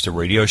Masters, the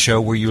radio show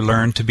where you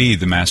learn to be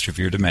the master of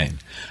your domain.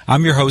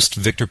 I'm your host,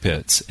 Victor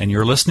Pitts, and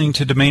you're listening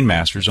to Domain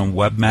Masters on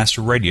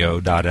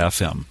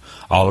webmasterradio.fm.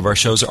 All of our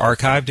shows are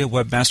archived at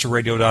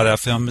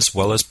webmasterradio.fm as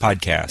well as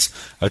podcasts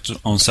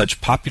on such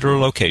popular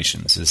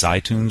locations as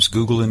iTunes,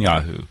 Google, and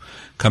Yahoo.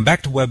 Come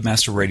back to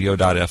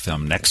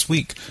webmasterradio.fm next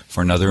week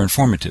for another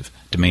informative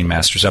Domain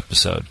Masters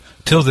episode.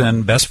 Till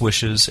then, best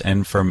wishes,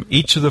 and from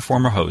each of the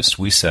former hosts,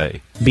 we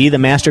say, be the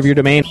master of your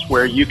domain.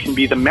 Where you can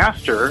be the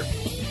master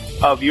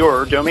of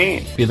your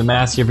domain. Be the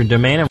master of your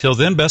domain. Till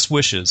then, best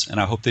wishes, and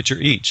I hope that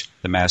you're each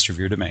the master of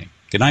your domain.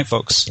 Good night,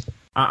 folks.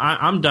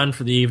 I'm done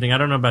for the evening. I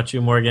don't know about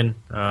you, Morgan.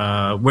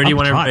 Where do you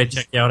want everybody to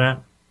check you out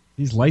at?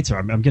 These lights are,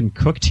 I'm getting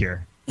cooked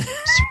here.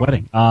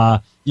 Sweating.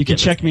 You can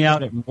check me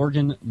out at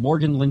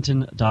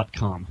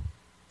morganlinton.com.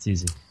 It's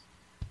easy.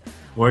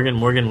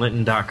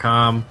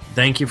 morganlinton.com.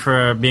 Thank you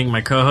for being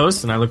my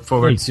co-host, and I look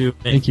forward to...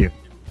 Thank you.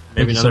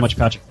 Maybe thank you so much,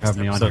 Patrick, for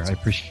having me on here. I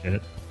appreciate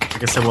it.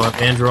 Like I said, we'll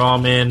have Andrew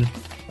Allman,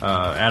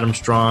 Adam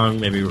Strong,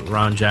 maybe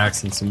Ron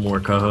Jackson, some more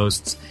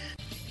co-hosts.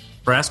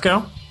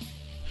 Brasco?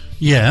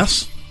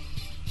 Yes?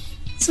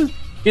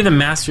 Be the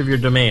master of your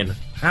domain.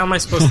 How am I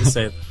supposed to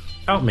say that?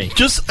 Help me.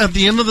 Just at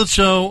the end of the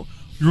show,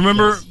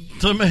 remember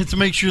to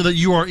make sure that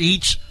you are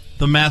each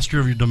the master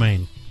of your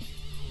domain.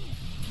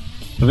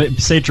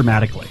 Say it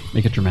dramatically.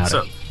 Make it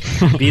dramatic.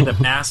 So, be the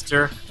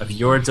master of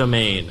your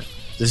domain.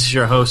 This is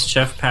your host,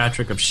 Chef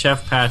Patrick of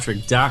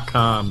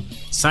ChefPatrick.com,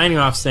 signing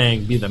off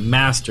saying, be the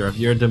master of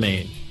your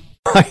domain.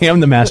 I am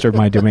the master of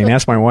my domain.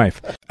 Ask my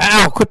wife.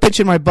 Ow, quit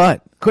pinching my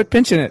butt. Quit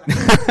pinching it.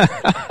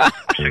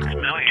 $6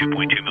 million,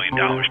 $2.2 million,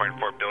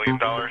 $0.4 billion,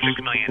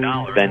 $6 million.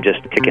 Then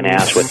just kicking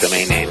ass with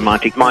domain name.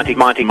 Monty.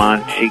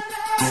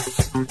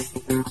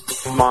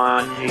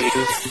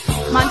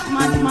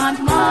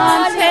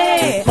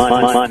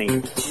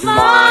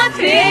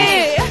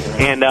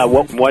 And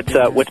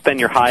what's been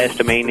your highest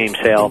domain name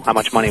sale? How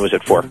much money was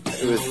it for?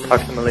 It was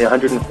approximately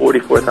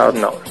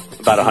 $144,000.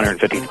 About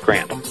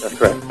 $150,000. That's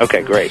correct.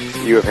 Okay, great.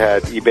 You have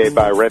had eBay,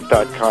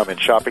 BuyRent.com, and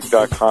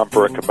Shopping.com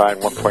for a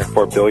combined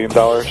 $1.4 billion.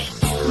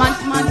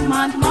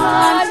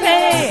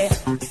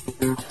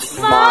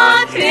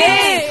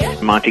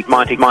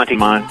 Monty.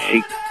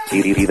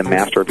 Be the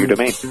master of your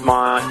domain.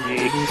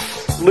 Monty.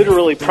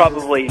 Literally,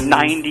 probably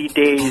 90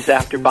 days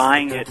after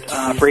buying it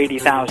for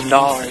 $80,000,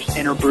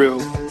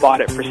 Interbrew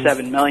bought it for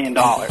 $7 million.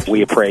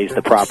 We appraised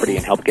the property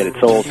and helped get it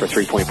sold for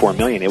 $3.4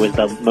 million. It was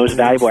the most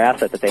valuable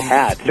asset that they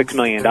had. $6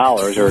 million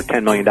or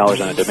 $10 million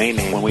on a domain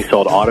name. When we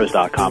sold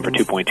Autos.com for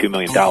 $2.2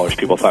 million,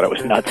 people thought it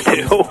was nuts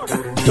too.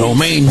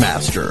 Domain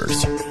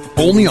Masters,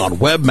 only on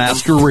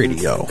Webmaster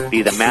Radio.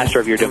 Be the master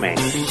of your domain.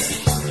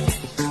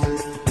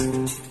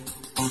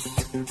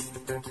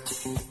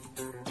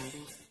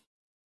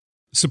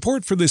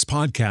 Support for this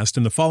podcast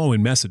and the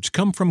following message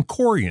come from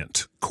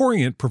Corient.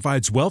 Corient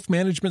provides wealth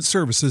management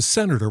services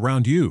centered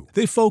around you.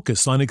 They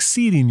focus on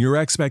exceeding your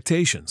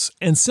expectations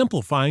and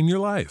simplifying your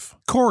life.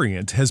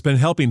 Corient has been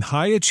helping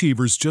high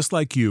achievers just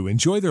like you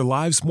enjoy their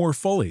lives more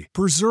fully,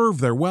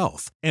 preserve their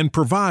wealth, and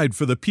provide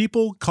for the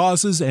people,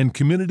 causes, and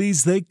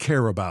communities they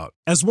care about.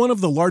 As one of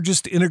the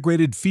largest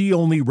integrated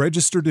fee-only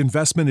registered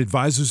investment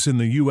advisors in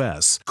the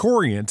U.S.,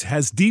 Corient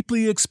has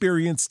deeply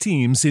experienced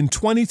teams in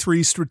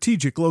 23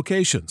 strategic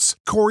locations.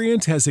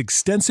 Corient has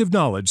extensive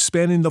knowledge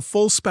spanning the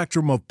full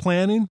spectrum of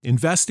planning,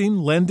 investing,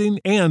 lending,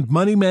 and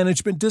money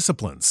management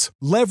disciplines.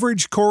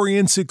 Leverage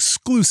Corient's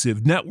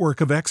exclusive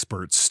network of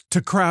experts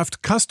to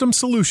craft custom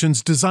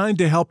solutions designed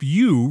to help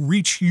you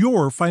reach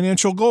your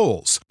financial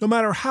goals, no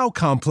matter how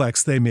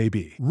complex they may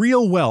be.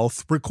 Real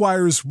wealth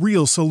requires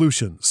real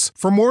solutions.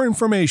 For more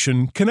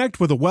information,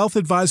 connect with a wealth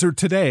advisor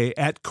today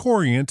at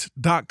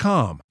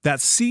Corient.com.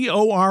 That's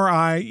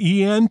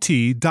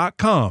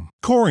Corient.com.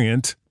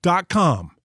 Corient.com.